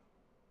don't.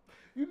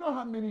 You know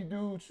how many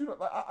dudes, you know,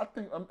 like I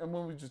think, and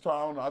when we just talked,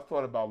 I don't know, I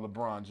thought about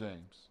LeBron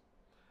James.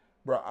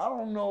 Bro, I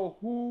don't know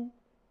who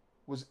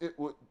was it,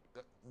 what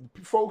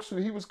folks who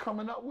he was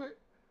coming up with,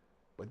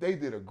 but they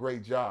did a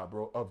great job,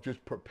 bro, of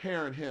just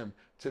preparing him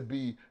to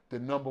be the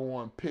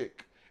 #1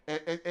 pick.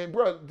 And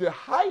bro, the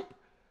hype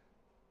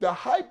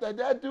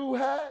that dude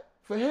had,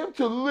 for him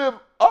to live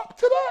up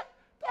to that,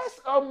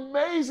 that's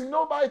amazing.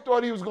 Nobody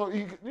thought he was going to,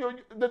 you know,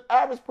 the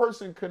average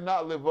person could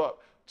not live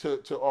up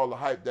to all the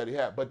hype that he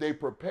had, but they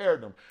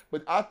prepared him.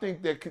 But I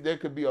think there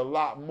could be a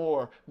lot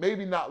more,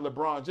 maybe not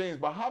LeBron James,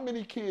 but how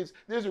many kids,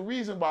 there's a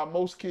reason why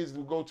most kids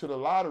who go to the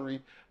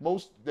lottery,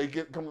 they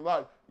come to the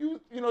lottery. You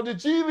know, the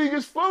G League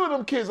is full of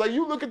them kids. Like,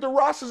 you look at the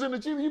rosters in the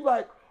G League, you're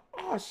like,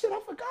 oh shit, I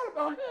forgot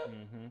about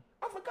him.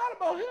 I forgot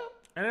about him.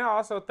 And I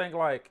also think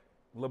like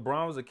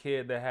LeBron was a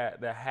kid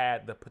that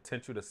had the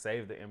potential to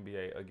save the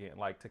NBA again,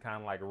 like to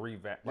kind of like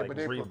revamp, like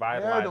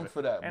revitalize him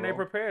for that, and bro. they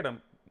prepared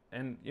him.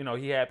 And you know,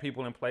 he had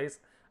people in place.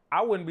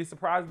 I wouldn't be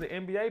surprised if the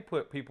NBA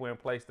put people in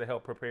place to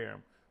help prepare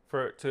him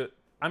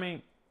I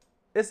mean,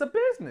 it's a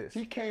business.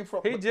 He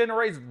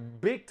generates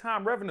big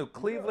time revenue.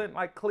 Cleveland,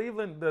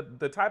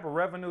 the type of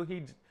revenue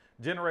he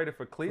generated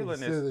for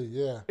Cleveland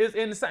is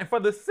insane for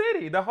the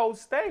city, the whole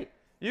state.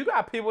 You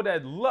got people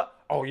that look,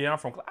 oh yeah, I'm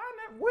from Cleveland.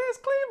 Where's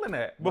Cleveland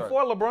at?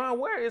 Before LeBron,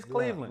 where is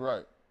Cleveland?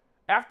 Right.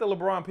 After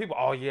LeBron, people,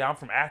 oh yeah, I'm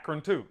from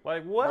Akron too.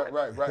 Like what?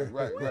 Right. You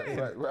know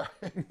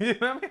what I mean?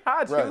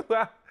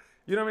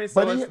 You know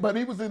what I mean? But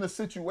he was in a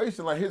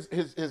situation like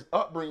his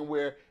upbringing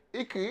where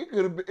it could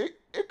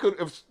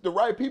if the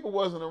right people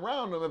wasn't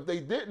around him, if they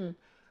didn't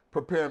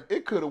prepare him,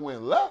 it could have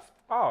went left.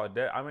 Oh,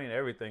 I mean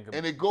everything.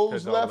 And it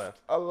goes left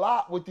a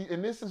lot with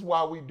and this is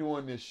why we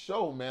doing this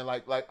show, man.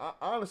 Like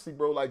honestly,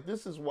 bro, like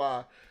this is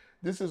why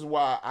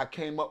I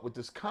came up with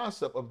this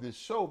concept of this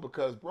show,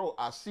 because bro,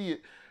 I see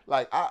it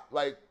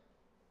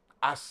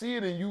I see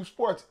it in youth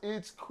sports.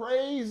 It's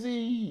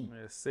crazy.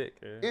 It's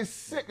sick. Man. It's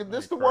sick.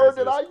 This is the word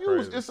that I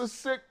use. It's a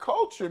sick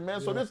culture,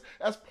 man. So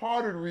that's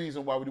part of the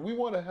reason why we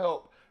want to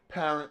help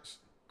parents,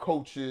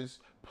 coaches,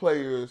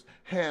 players,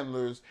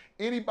 handlers,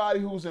 anybody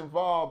who's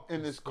involved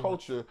in this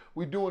culture.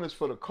 We're doing this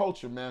for the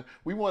culture, man.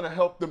 We want to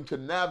help them to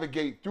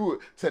navigate through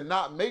it, to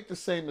not make the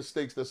same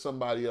mistakes that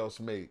somebody else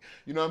made.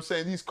 You know what I'm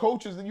saying? These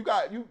coaches, and you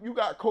got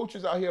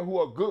coaches out here who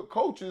are good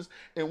coaches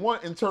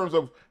in terms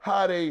of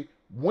how they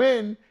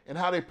win and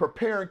how they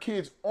preparing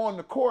kids on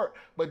the court,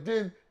 but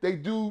then they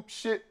do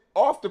shit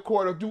off the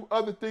court or do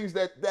other things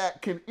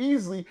that can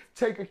easily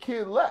take a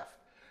kid left.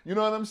 You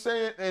know what I'm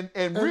saying?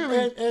 And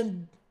really,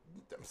 I'm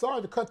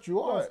sorry to cut you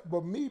off,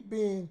 but me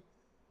being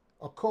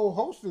a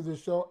co-host of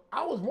this show,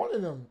 I was one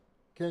of them,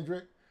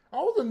 Kendrick. I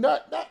was a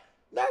nut,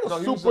 not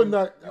a super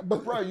nut,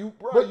 but he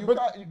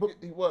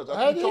was.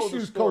 I had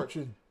issues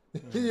coaching.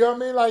 You know what I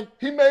mean? Like,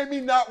 he made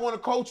me not want to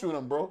coach with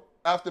him, bro.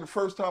 After the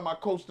first time I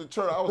coached the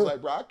tournament, I was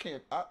like, bro, I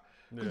can't.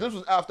 This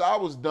was after I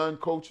was done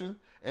coaching,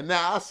 and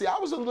now I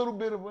was a little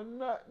bit of a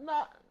nut,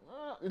 not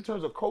in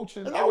terms of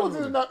coaching. And I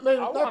wasn't a nut, maybe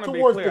not to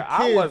towards be the clear, kids.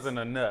 I wasn't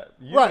a nut.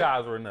 You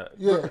guys were nuts.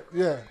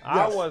 Yeah.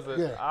 I wasn't.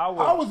 Yeah. I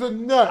was a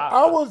nut.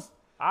 I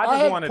just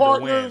had wanted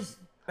partners. to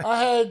win.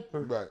 I had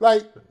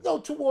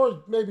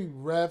towards maybe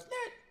refs,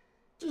 not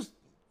just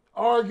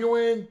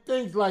arguing,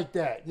 things like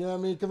that. You know what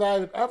I mean? Because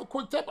I have a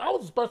quick temper. I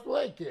was a special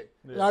ed kid.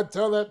 Yeah. And I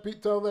tell that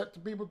to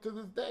people to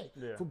this day.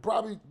 Yeah. For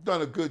probably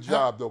done a good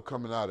job though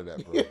coming out of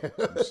that, bro. Yeah.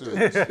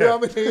 You know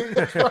what I mean?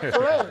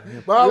 Special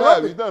ed. But I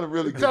love it. You've done a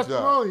really good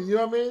testimony, job. You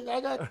know what I mean?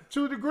 I got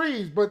 2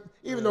 degrees, but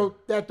even though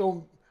that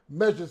don't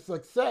measure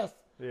success,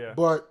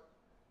 but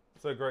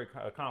it's a great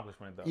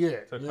accomplishment though.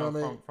 Yeah. To you know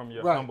come from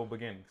your humble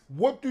beginnings.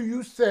 What do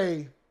you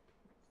say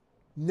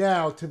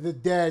now to the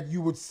dad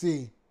you would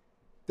see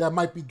that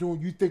might be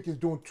you think is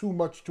doing too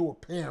much to a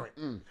parent?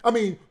 I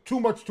mean, too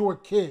much to a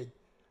kid,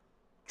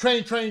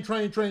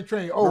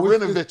 train. Oh,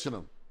 Marinovich and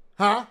them.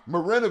 Huh?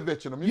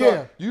 Marinovich and them.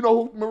 Yeah. You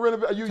know who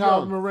Marinovich? You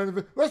Tyler young.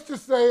 Marinovich. Let's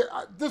just say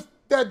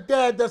that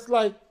dad that's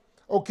like,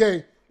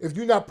 okay, if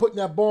you're not putting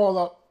that ball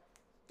up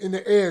in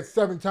the air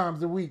 7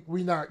 times a week,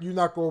 you're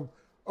not going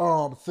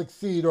to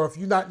succeed. Or if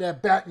you're not in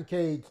that batting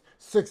cage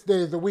 6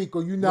 days a week,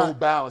 or you're not. No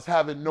balance,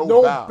 having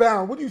no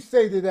balance. What do you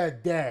say to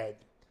that dad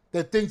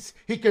that thinks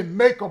he can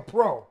make a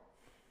pro?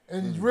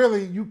 And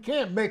really, you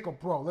can't make a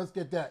pro. Let's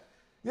get that.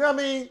 You know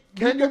what I mean?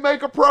 Can you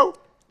make a pro?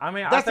 I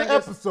mean, that's an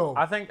episode.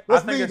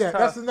 Let's leave that.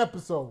 That's an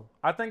episode.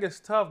 I think it's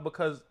tough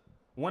because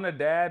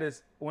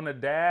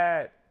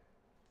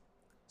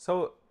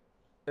so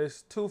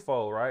it's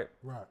twofold, right?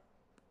 Right.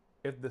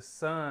 If the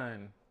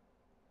son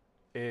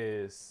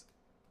is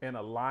in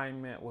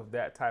alignment with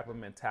that type of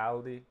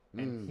mentality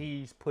and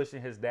he's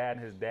pushing his dad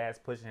and his dad's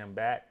pushing him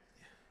back,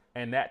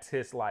 and that's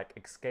his like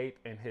escape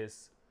and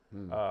his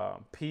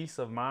peace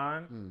of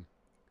mind,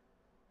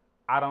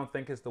 I don't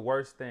think it's the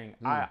worst thing.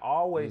 I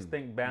always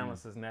think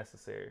balance is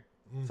necessary.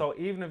 So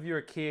even if you're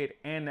a kid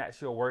and that's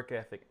your work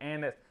ethic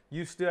and that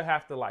you still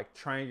have to like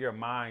train your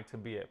mind to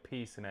be at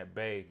peace and at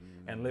bay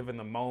and live in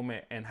the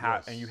moment and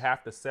and you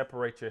have to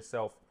separate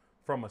yourself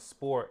from a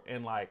sport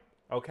and like,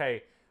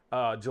 okay,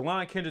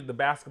 Jelan Kendrick, the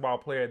basketball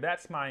player,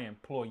 that's my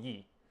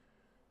employee.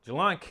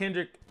 Jelan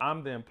Kendrick,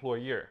 I'm the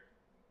employer.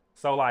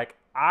 So like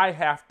I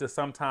have to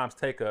sometimes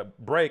take a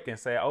break and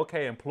say,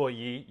 okay,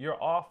 employee,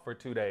 you're off for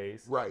 2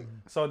 days. Right.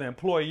 So the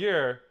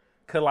employer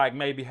could like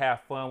maybe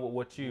have fun with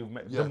what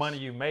the money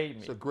you made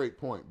me. It's a great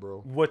point, bro.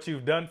 What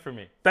you've done for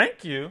me.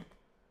 Thank you.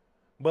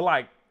 But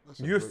like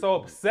you're so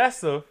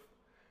obsessive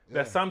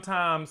that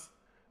sometimes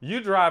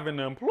you driving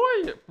the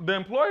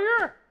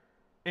employer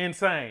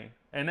insane.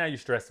 And now you're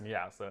stressing me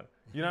out, son.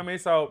 You know what I mean?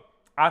 So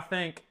I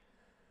think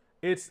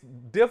it's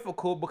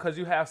difficult because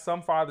you have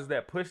some fathers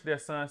that push their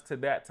sons to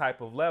that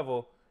type of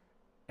level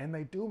and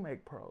they do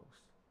make pros.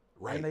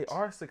 Right. And they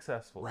are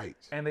successful. Right.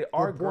 And they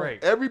are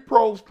great. Every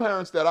pro's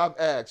parents that I've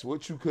asked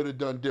what you could have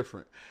done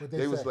different,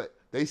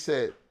 they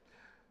said,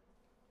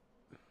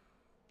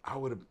 I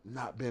would have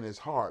not been as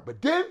hard.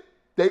 But then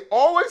they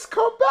always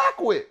come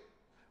back with,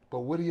 but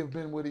would he have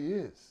been what he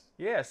is?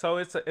 Yeah, so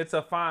it's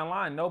a fine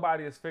line.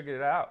 Nobody has figured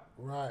it out.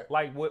 Right.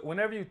 Like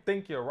whenever you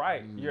think you're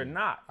right, you're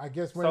not. I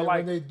guess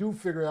when they do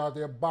figure it out,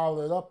 they'll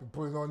bottle it up and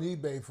put it on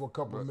eBay for a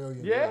couple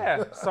million.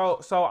 Yeah.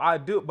 so I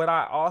do, but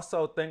I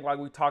also think, like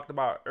we talked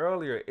about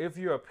earlier, if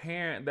you're a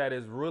parent that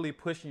is really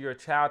pushing your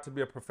child to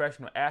be a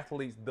professional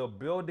athlete, the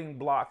building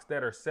blocks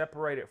that are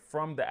separated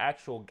from the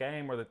actual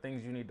game are the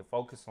things you need to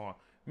focus on.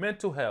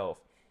 Mental health,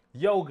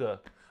 yoga,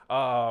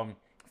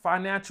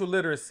 financial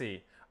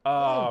literacy,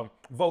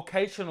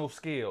 vocational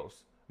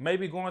skills,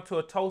 maybe going to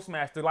a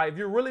Toastmaster. Like if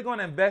you're really going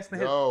to invest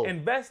in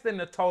invest in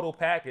the total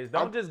package.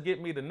 Don't just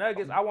get me the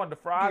nuggets. I want the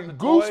fries, the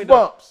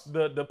goosebumps,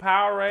 the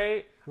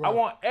Powerade. Right. I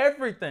want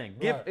everything.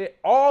 Give it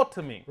all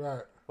to me.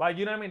 Right. Like,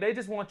 you know what I mean? They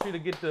just want you to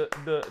get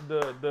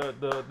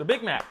the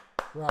Big Mac.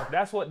 Right.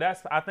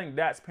 I think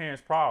that's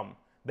parents' problem.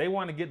 They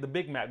want to get the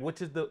Big Mac,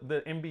 which is the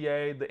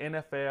NBA, the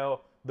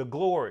NFL, the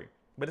glory.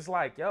 But it's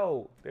like,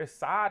 yo, there's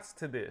sides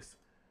to this.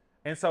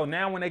 And so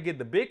now when they get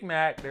the Big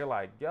Mac, they're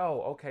like,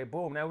 yo, okay,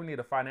 boom, now we need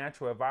a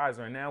financial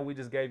advisor. And now we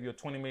just gave you a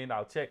 $20 million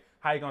check.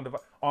 How you going to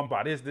divide?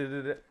 By this,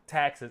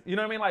 taxes. You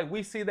know what I mean? Like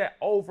we see that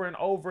over and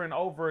over and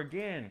over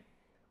again.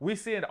 We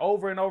see it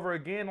over and over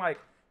again. Like,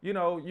 you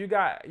know, you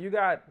got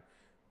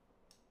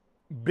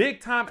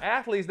big time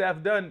athletes that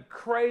have done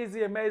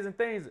crazy, amazing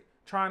things,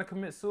 trying to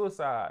commit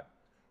suicide,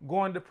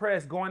 going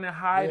depressed, going in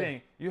hiding. Yeah.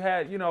 You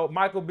had,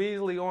 Michael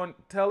Beasley on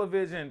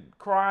television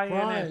crying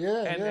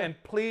and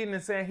pleading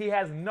and saying he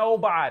has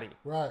nobody.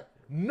 Right.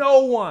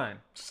 No one.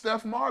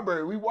 Steph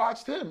Marbury, we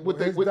watched him with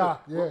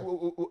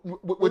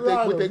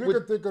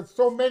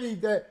so many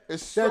that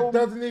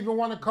doesn't even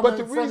want to come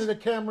in front of the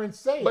camera and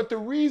say it. But the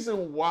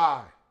reason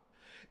why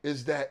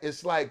is that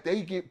it's like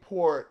they get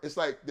poured, it's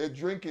like they're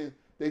drinking,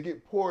 they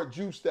get poured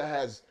juice that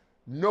has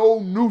no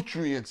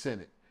nutrients in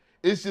it.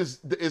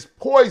 It's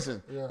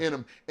poison in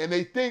them. And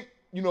they think,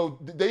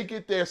 they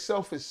get their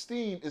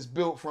self-esteem is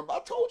built from, I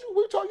told you,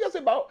 we were talking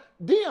yesterday about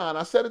Deion.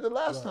 I said it the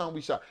last time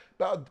we shot.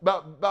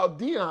 About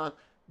Deion.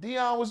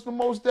 Deion was the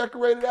most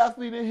decorated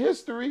athlete in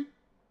history.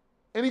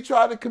 And he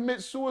tried to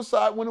commit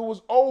suicide when it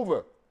was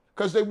over.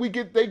 Because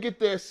they get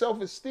their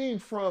self-esteem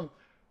from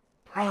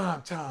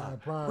prime time.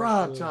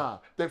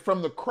 They're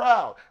from the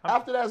crowd.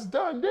 After that's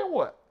done, then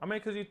what? I mean,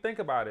 because you think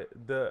about it,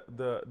 the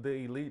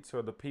elites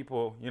or the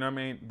people, you know what I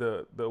mean,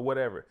 the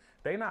whatever,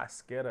 they're not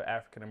scared of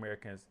African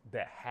Americans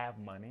that have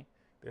money.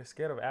 They're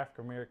scared of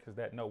African Americans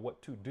that know what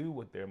to do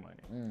with their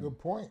money. Good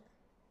point.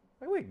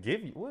 Like, we'll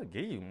give you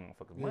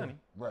motherfuckers money.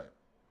 Right.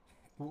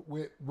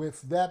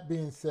 With that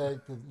being said,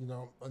 because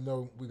I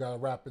know we gotta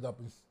wrap it up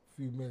in a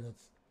few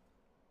minutes.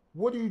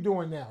 What are you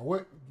doing now?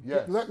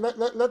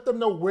 Let them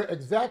know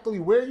exactly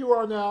where you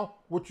are now,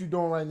 what you're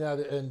doing right now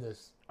to end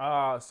this.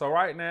 So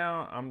right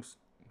now, I'm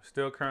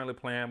Still currently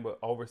playing, but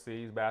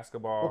overseas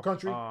basketball. What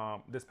country?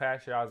 This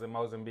past year I was in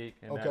Mozambique,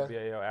 and that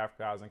BAL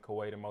Africa. I was in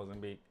Kuwait and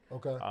Mozambique.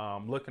 Okay.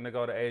 Looking to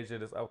go to Asia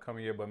this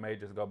upcoming year, but may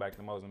just go back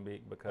to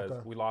Mozambique because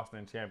we lost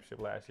in the championship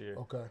last year.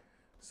 Okay.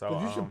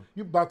 So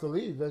you about to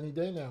leave any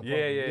day now.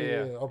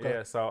 Yeah. Okay.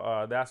 Yeah.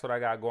 So that's what I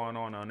got going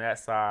on that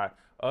side.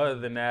 Other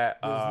than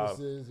that,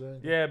 businesses,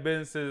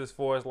 businesses as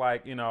far as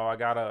like, you know, I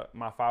got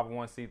my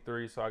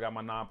 501c3, so I got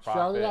my nonprofit.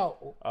 Shout it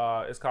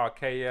out. It's called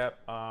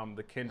KYEP,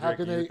 the Kendrick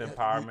Youth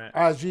Empowerment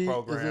IG,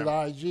 Program. Is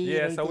it IG?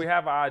 Yeah, so we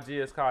have an IG.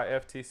 It's called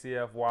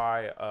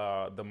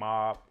FTCFY, the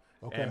Mob.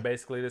 Okay. And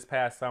basically this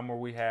past summer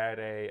we had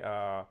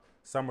a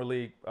summer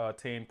league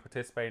team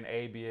participate in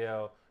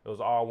ABL. It was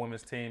all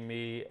women's team.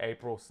 Me,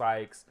 April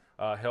Sykes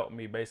helped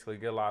me basically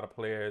get a lot of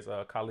players.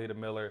 Khalida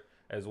Miller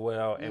as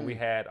well, and we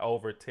had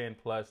over 10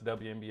 plus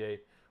WNBA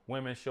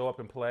women show up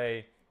and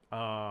play,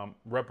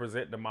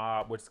 represent the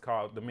Mob, which is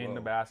called the meaning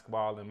of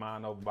basketball and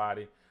mind over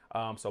body.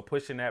 So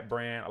pushing that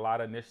brand, a lot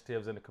of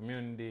initiatives in the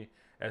community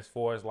as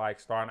far as like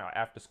starting out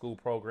after school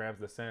programs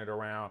that centered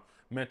around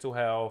mental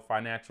health,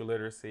 financial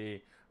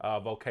literacy,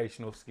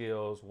 vocational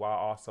skills, while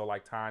also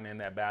like tying in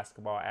that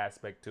basketball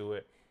aspect to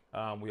it.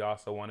 We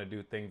also want to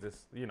do things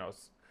as, you know,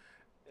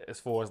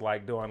 as far as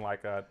like doing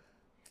like a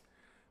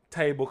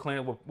table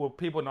clean where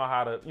people know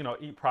how to, you know,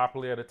 eat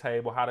properly at a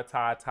table, how to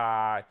tie a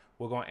tie.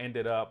 We're going to end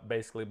it up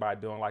basically by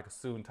doing like a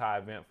suit and tie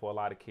event for a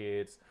lot of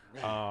kids.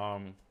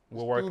 We're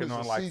working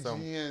on like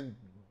CGN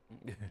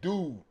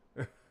dude.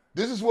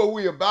 This is what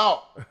we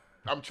about.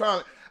 I'm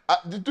trying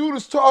to, the dude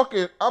is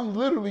talking. I'm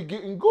literally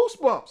getting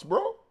goosebumps,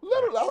 bro.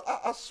 Literally,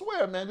 I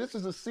swear, man, this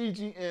is a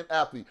CGN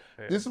athlete.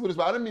 Yeah. This is what it's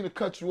about. I didn't mean to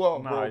cut you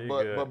off,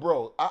 bro. But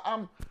bro,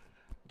 I'm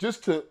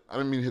just to, I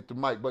didn't mean to hit the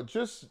mic, but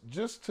just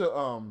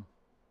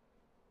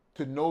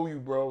to know you,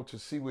 bro, to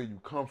see where you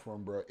come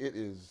from, bro, it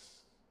is,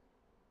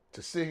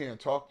 to sit here and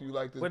talk to you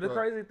like this, But the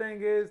crazy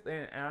thing is,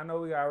 and I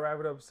know we gotta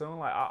wrap it up soon,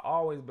 like, I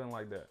always been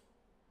like that.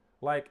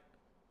 Like,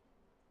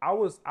 I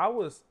was,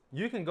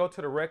 you can go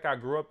to the rec I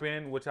grew up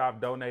in, which I've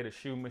donated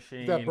shoe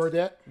machines. Is that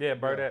Burdette? Yeah,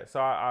 Burdette. Yeah. So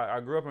I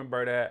grew up in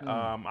Burdette.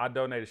 I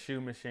donated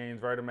shoe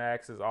machines,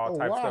 Vertimaxes, all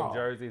types of stuff,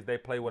 jerseys. They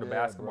play with a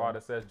basketball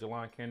that says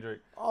Jelan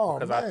Kendrick.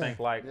 Because I think,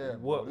 like,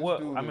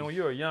 what I mean, when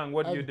you were young,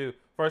 what do you do?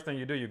 First thing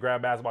you do, you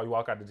grab basketball, you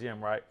walk out the gym,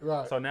 right?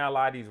 Right. So now a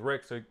lot of these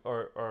recs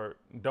are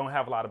don't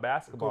have a lot of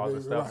basketballs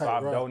and stuff. So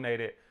I've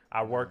donated.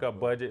 I work up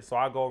budget. So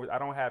I go over. I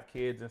don't have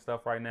kids and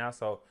stuff right now.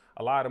 So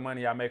a lot of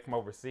money I make from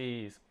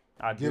overseas,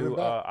 I do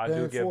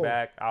give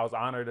back. I was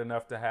honored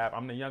enough to have,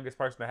 I'm the youngest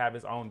person to have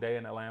his own day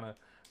in Atlanta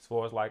as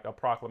far as like a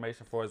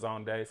proclamation for his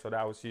own day. So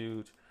that was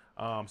huge.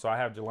 So I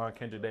have Jelan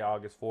Kendrick Day,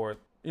 August 4th,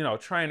 you know,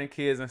 training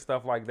kids and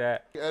stuff like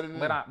that.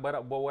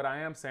 But what I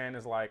am saying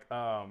is like,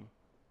 I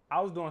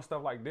was doing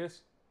stuff like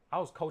this. I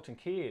was coaching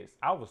kids.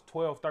 I was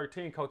 12,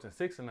 13 coaching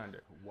 6 and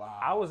under. Wow.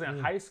 I was in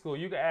high school.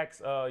 You could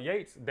ask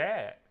Yates'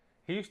 dad.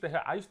 I used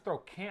to throw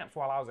camps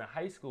while I was in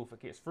high school for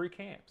kids, free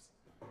camps.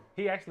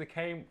 He actually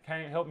came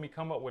help me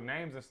come up with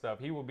names and stuff.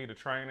 He would be the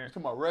trainer. You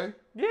talking about Ray?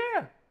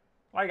 Yeah.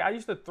 Like, I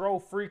used to throw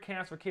free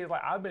camps for kids.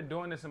 Like, I've been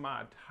doing this in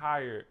my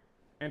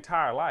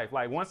entire life.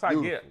 Like, once I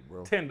get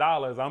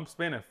 $10, I'm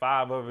spending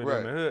 $5 of it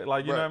in the hood.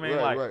 Like, you know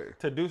what I mean?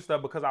 To do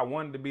stuff because I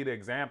wanted to be the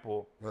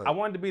example. Right. I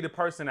wanted to be the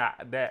person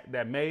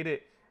that made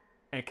it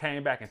and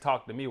came back and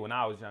talked to me when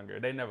I was younger.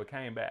 They never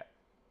came back.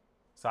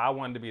 So I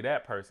wanted to be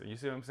that person. You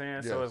see what I'm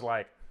saying? Yes. So it's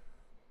like,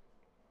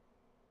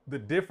 the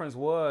difference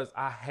was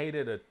I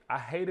hated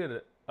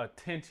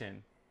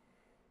attention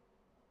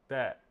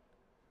that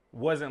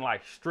wasn't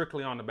like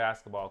strictly on the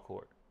basketball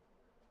court.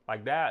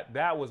 Like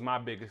that was my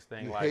biggest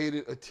thing. You like,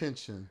 hated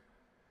attention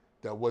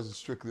that wasn't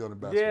strictly on the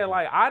basketball. Yeah,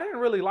 like I didn't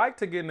really like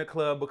to get in the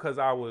club because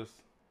I was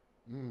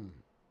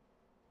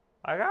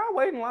like, I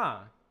wait in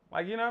line.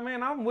 Like, you know what I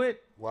mean? I'm with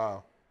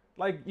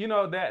like, you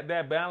know,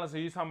 that balance of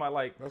you talking about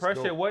like that's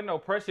pressure. Dope. It wasn't no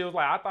pressure. It was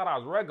like I thought I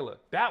was regular.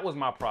 That was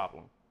my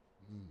problem.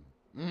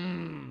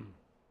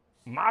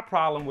 My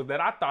problem was that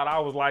I thought I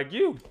was like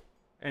you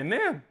and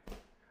them.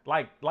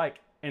 Like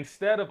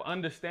instead of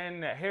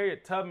understanding that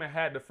Harriet Tubman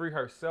had to free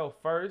herself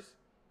first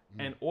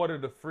in order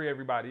to free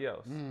everybody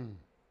else.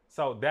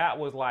 So that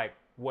was like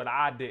what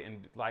I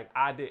didn't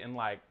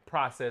like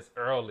process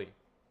early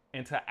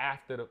into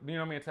after the, you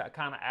know what I mean? To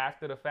kind of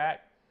after the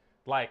fact.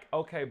 Like,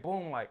 okay,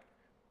 boom, like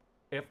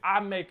if I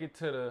make it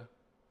to the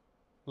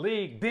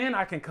league, then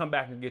I can come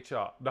back and get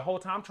y'all. The whole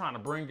time I'm trying to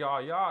bring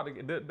y'all to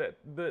get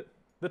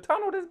the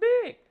tunnel this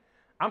big.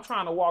 I'm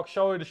trying to walk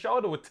shoulder to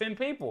shoulder with 10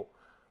 people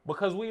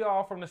because we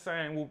all from the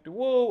same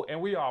whoop-de-woo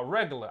and we all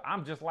regular.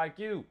 I'm just like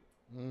you.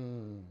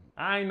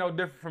 I ain't no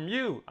different from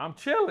you. I'm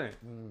chilling.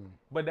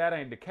 But that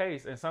ain't the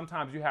case. And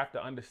sometimes you have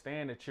to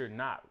understand that you're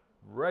not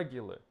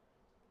regular.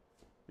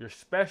 You're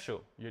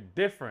special. You're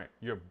different.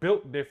 You're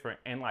built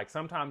different. And like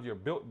sometimes you're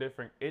built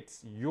different.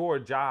 It's your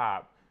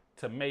job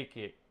to make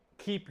it,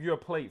 keep your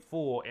plate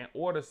full in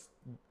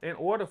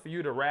order for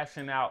you to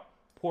ration out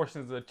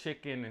portions of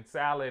chicken and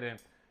salad. And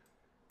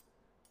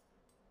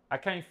I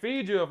can't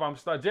feed you if I'm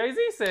stuck.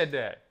 Jay-Z said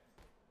that.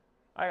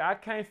 I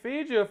can't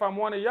feed you if I'm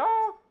one of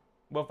y'all.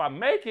 But if I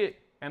make it,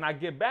 and I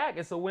get back,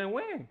 it's a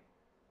win-win.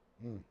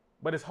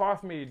 But it's hard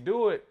for me to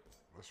do it.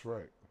 That's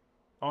right.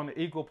 On the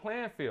equal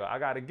playing field. I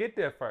got to get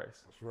there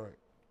first. That's right.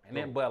 And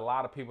then, but a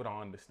lot of people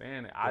don't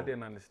understand it. I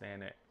didn't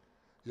understand that.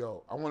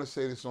 Yo, I want to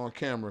say this on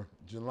camera.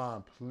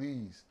 Jelan,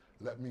 please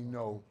let me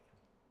know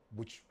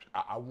which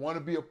I want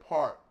to be a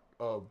part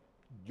of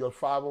your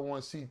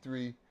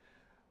 501c3.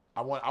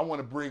 I want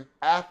to bring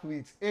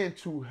athletes in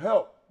to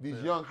help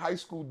these young high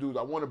school dudes.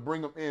 I want to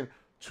bring them in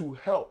to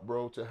help,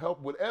 bro. To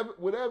help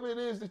whatever it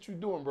is that you're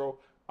doing, bro.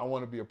 I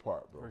want to be a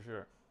part, bro. For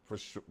sure. For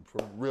sure.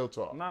 For real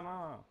talk.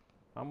 No.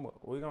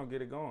 We're gonna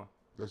get it going.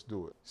 Let's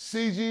do it.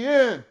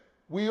 CGN,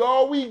 we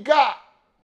all we got.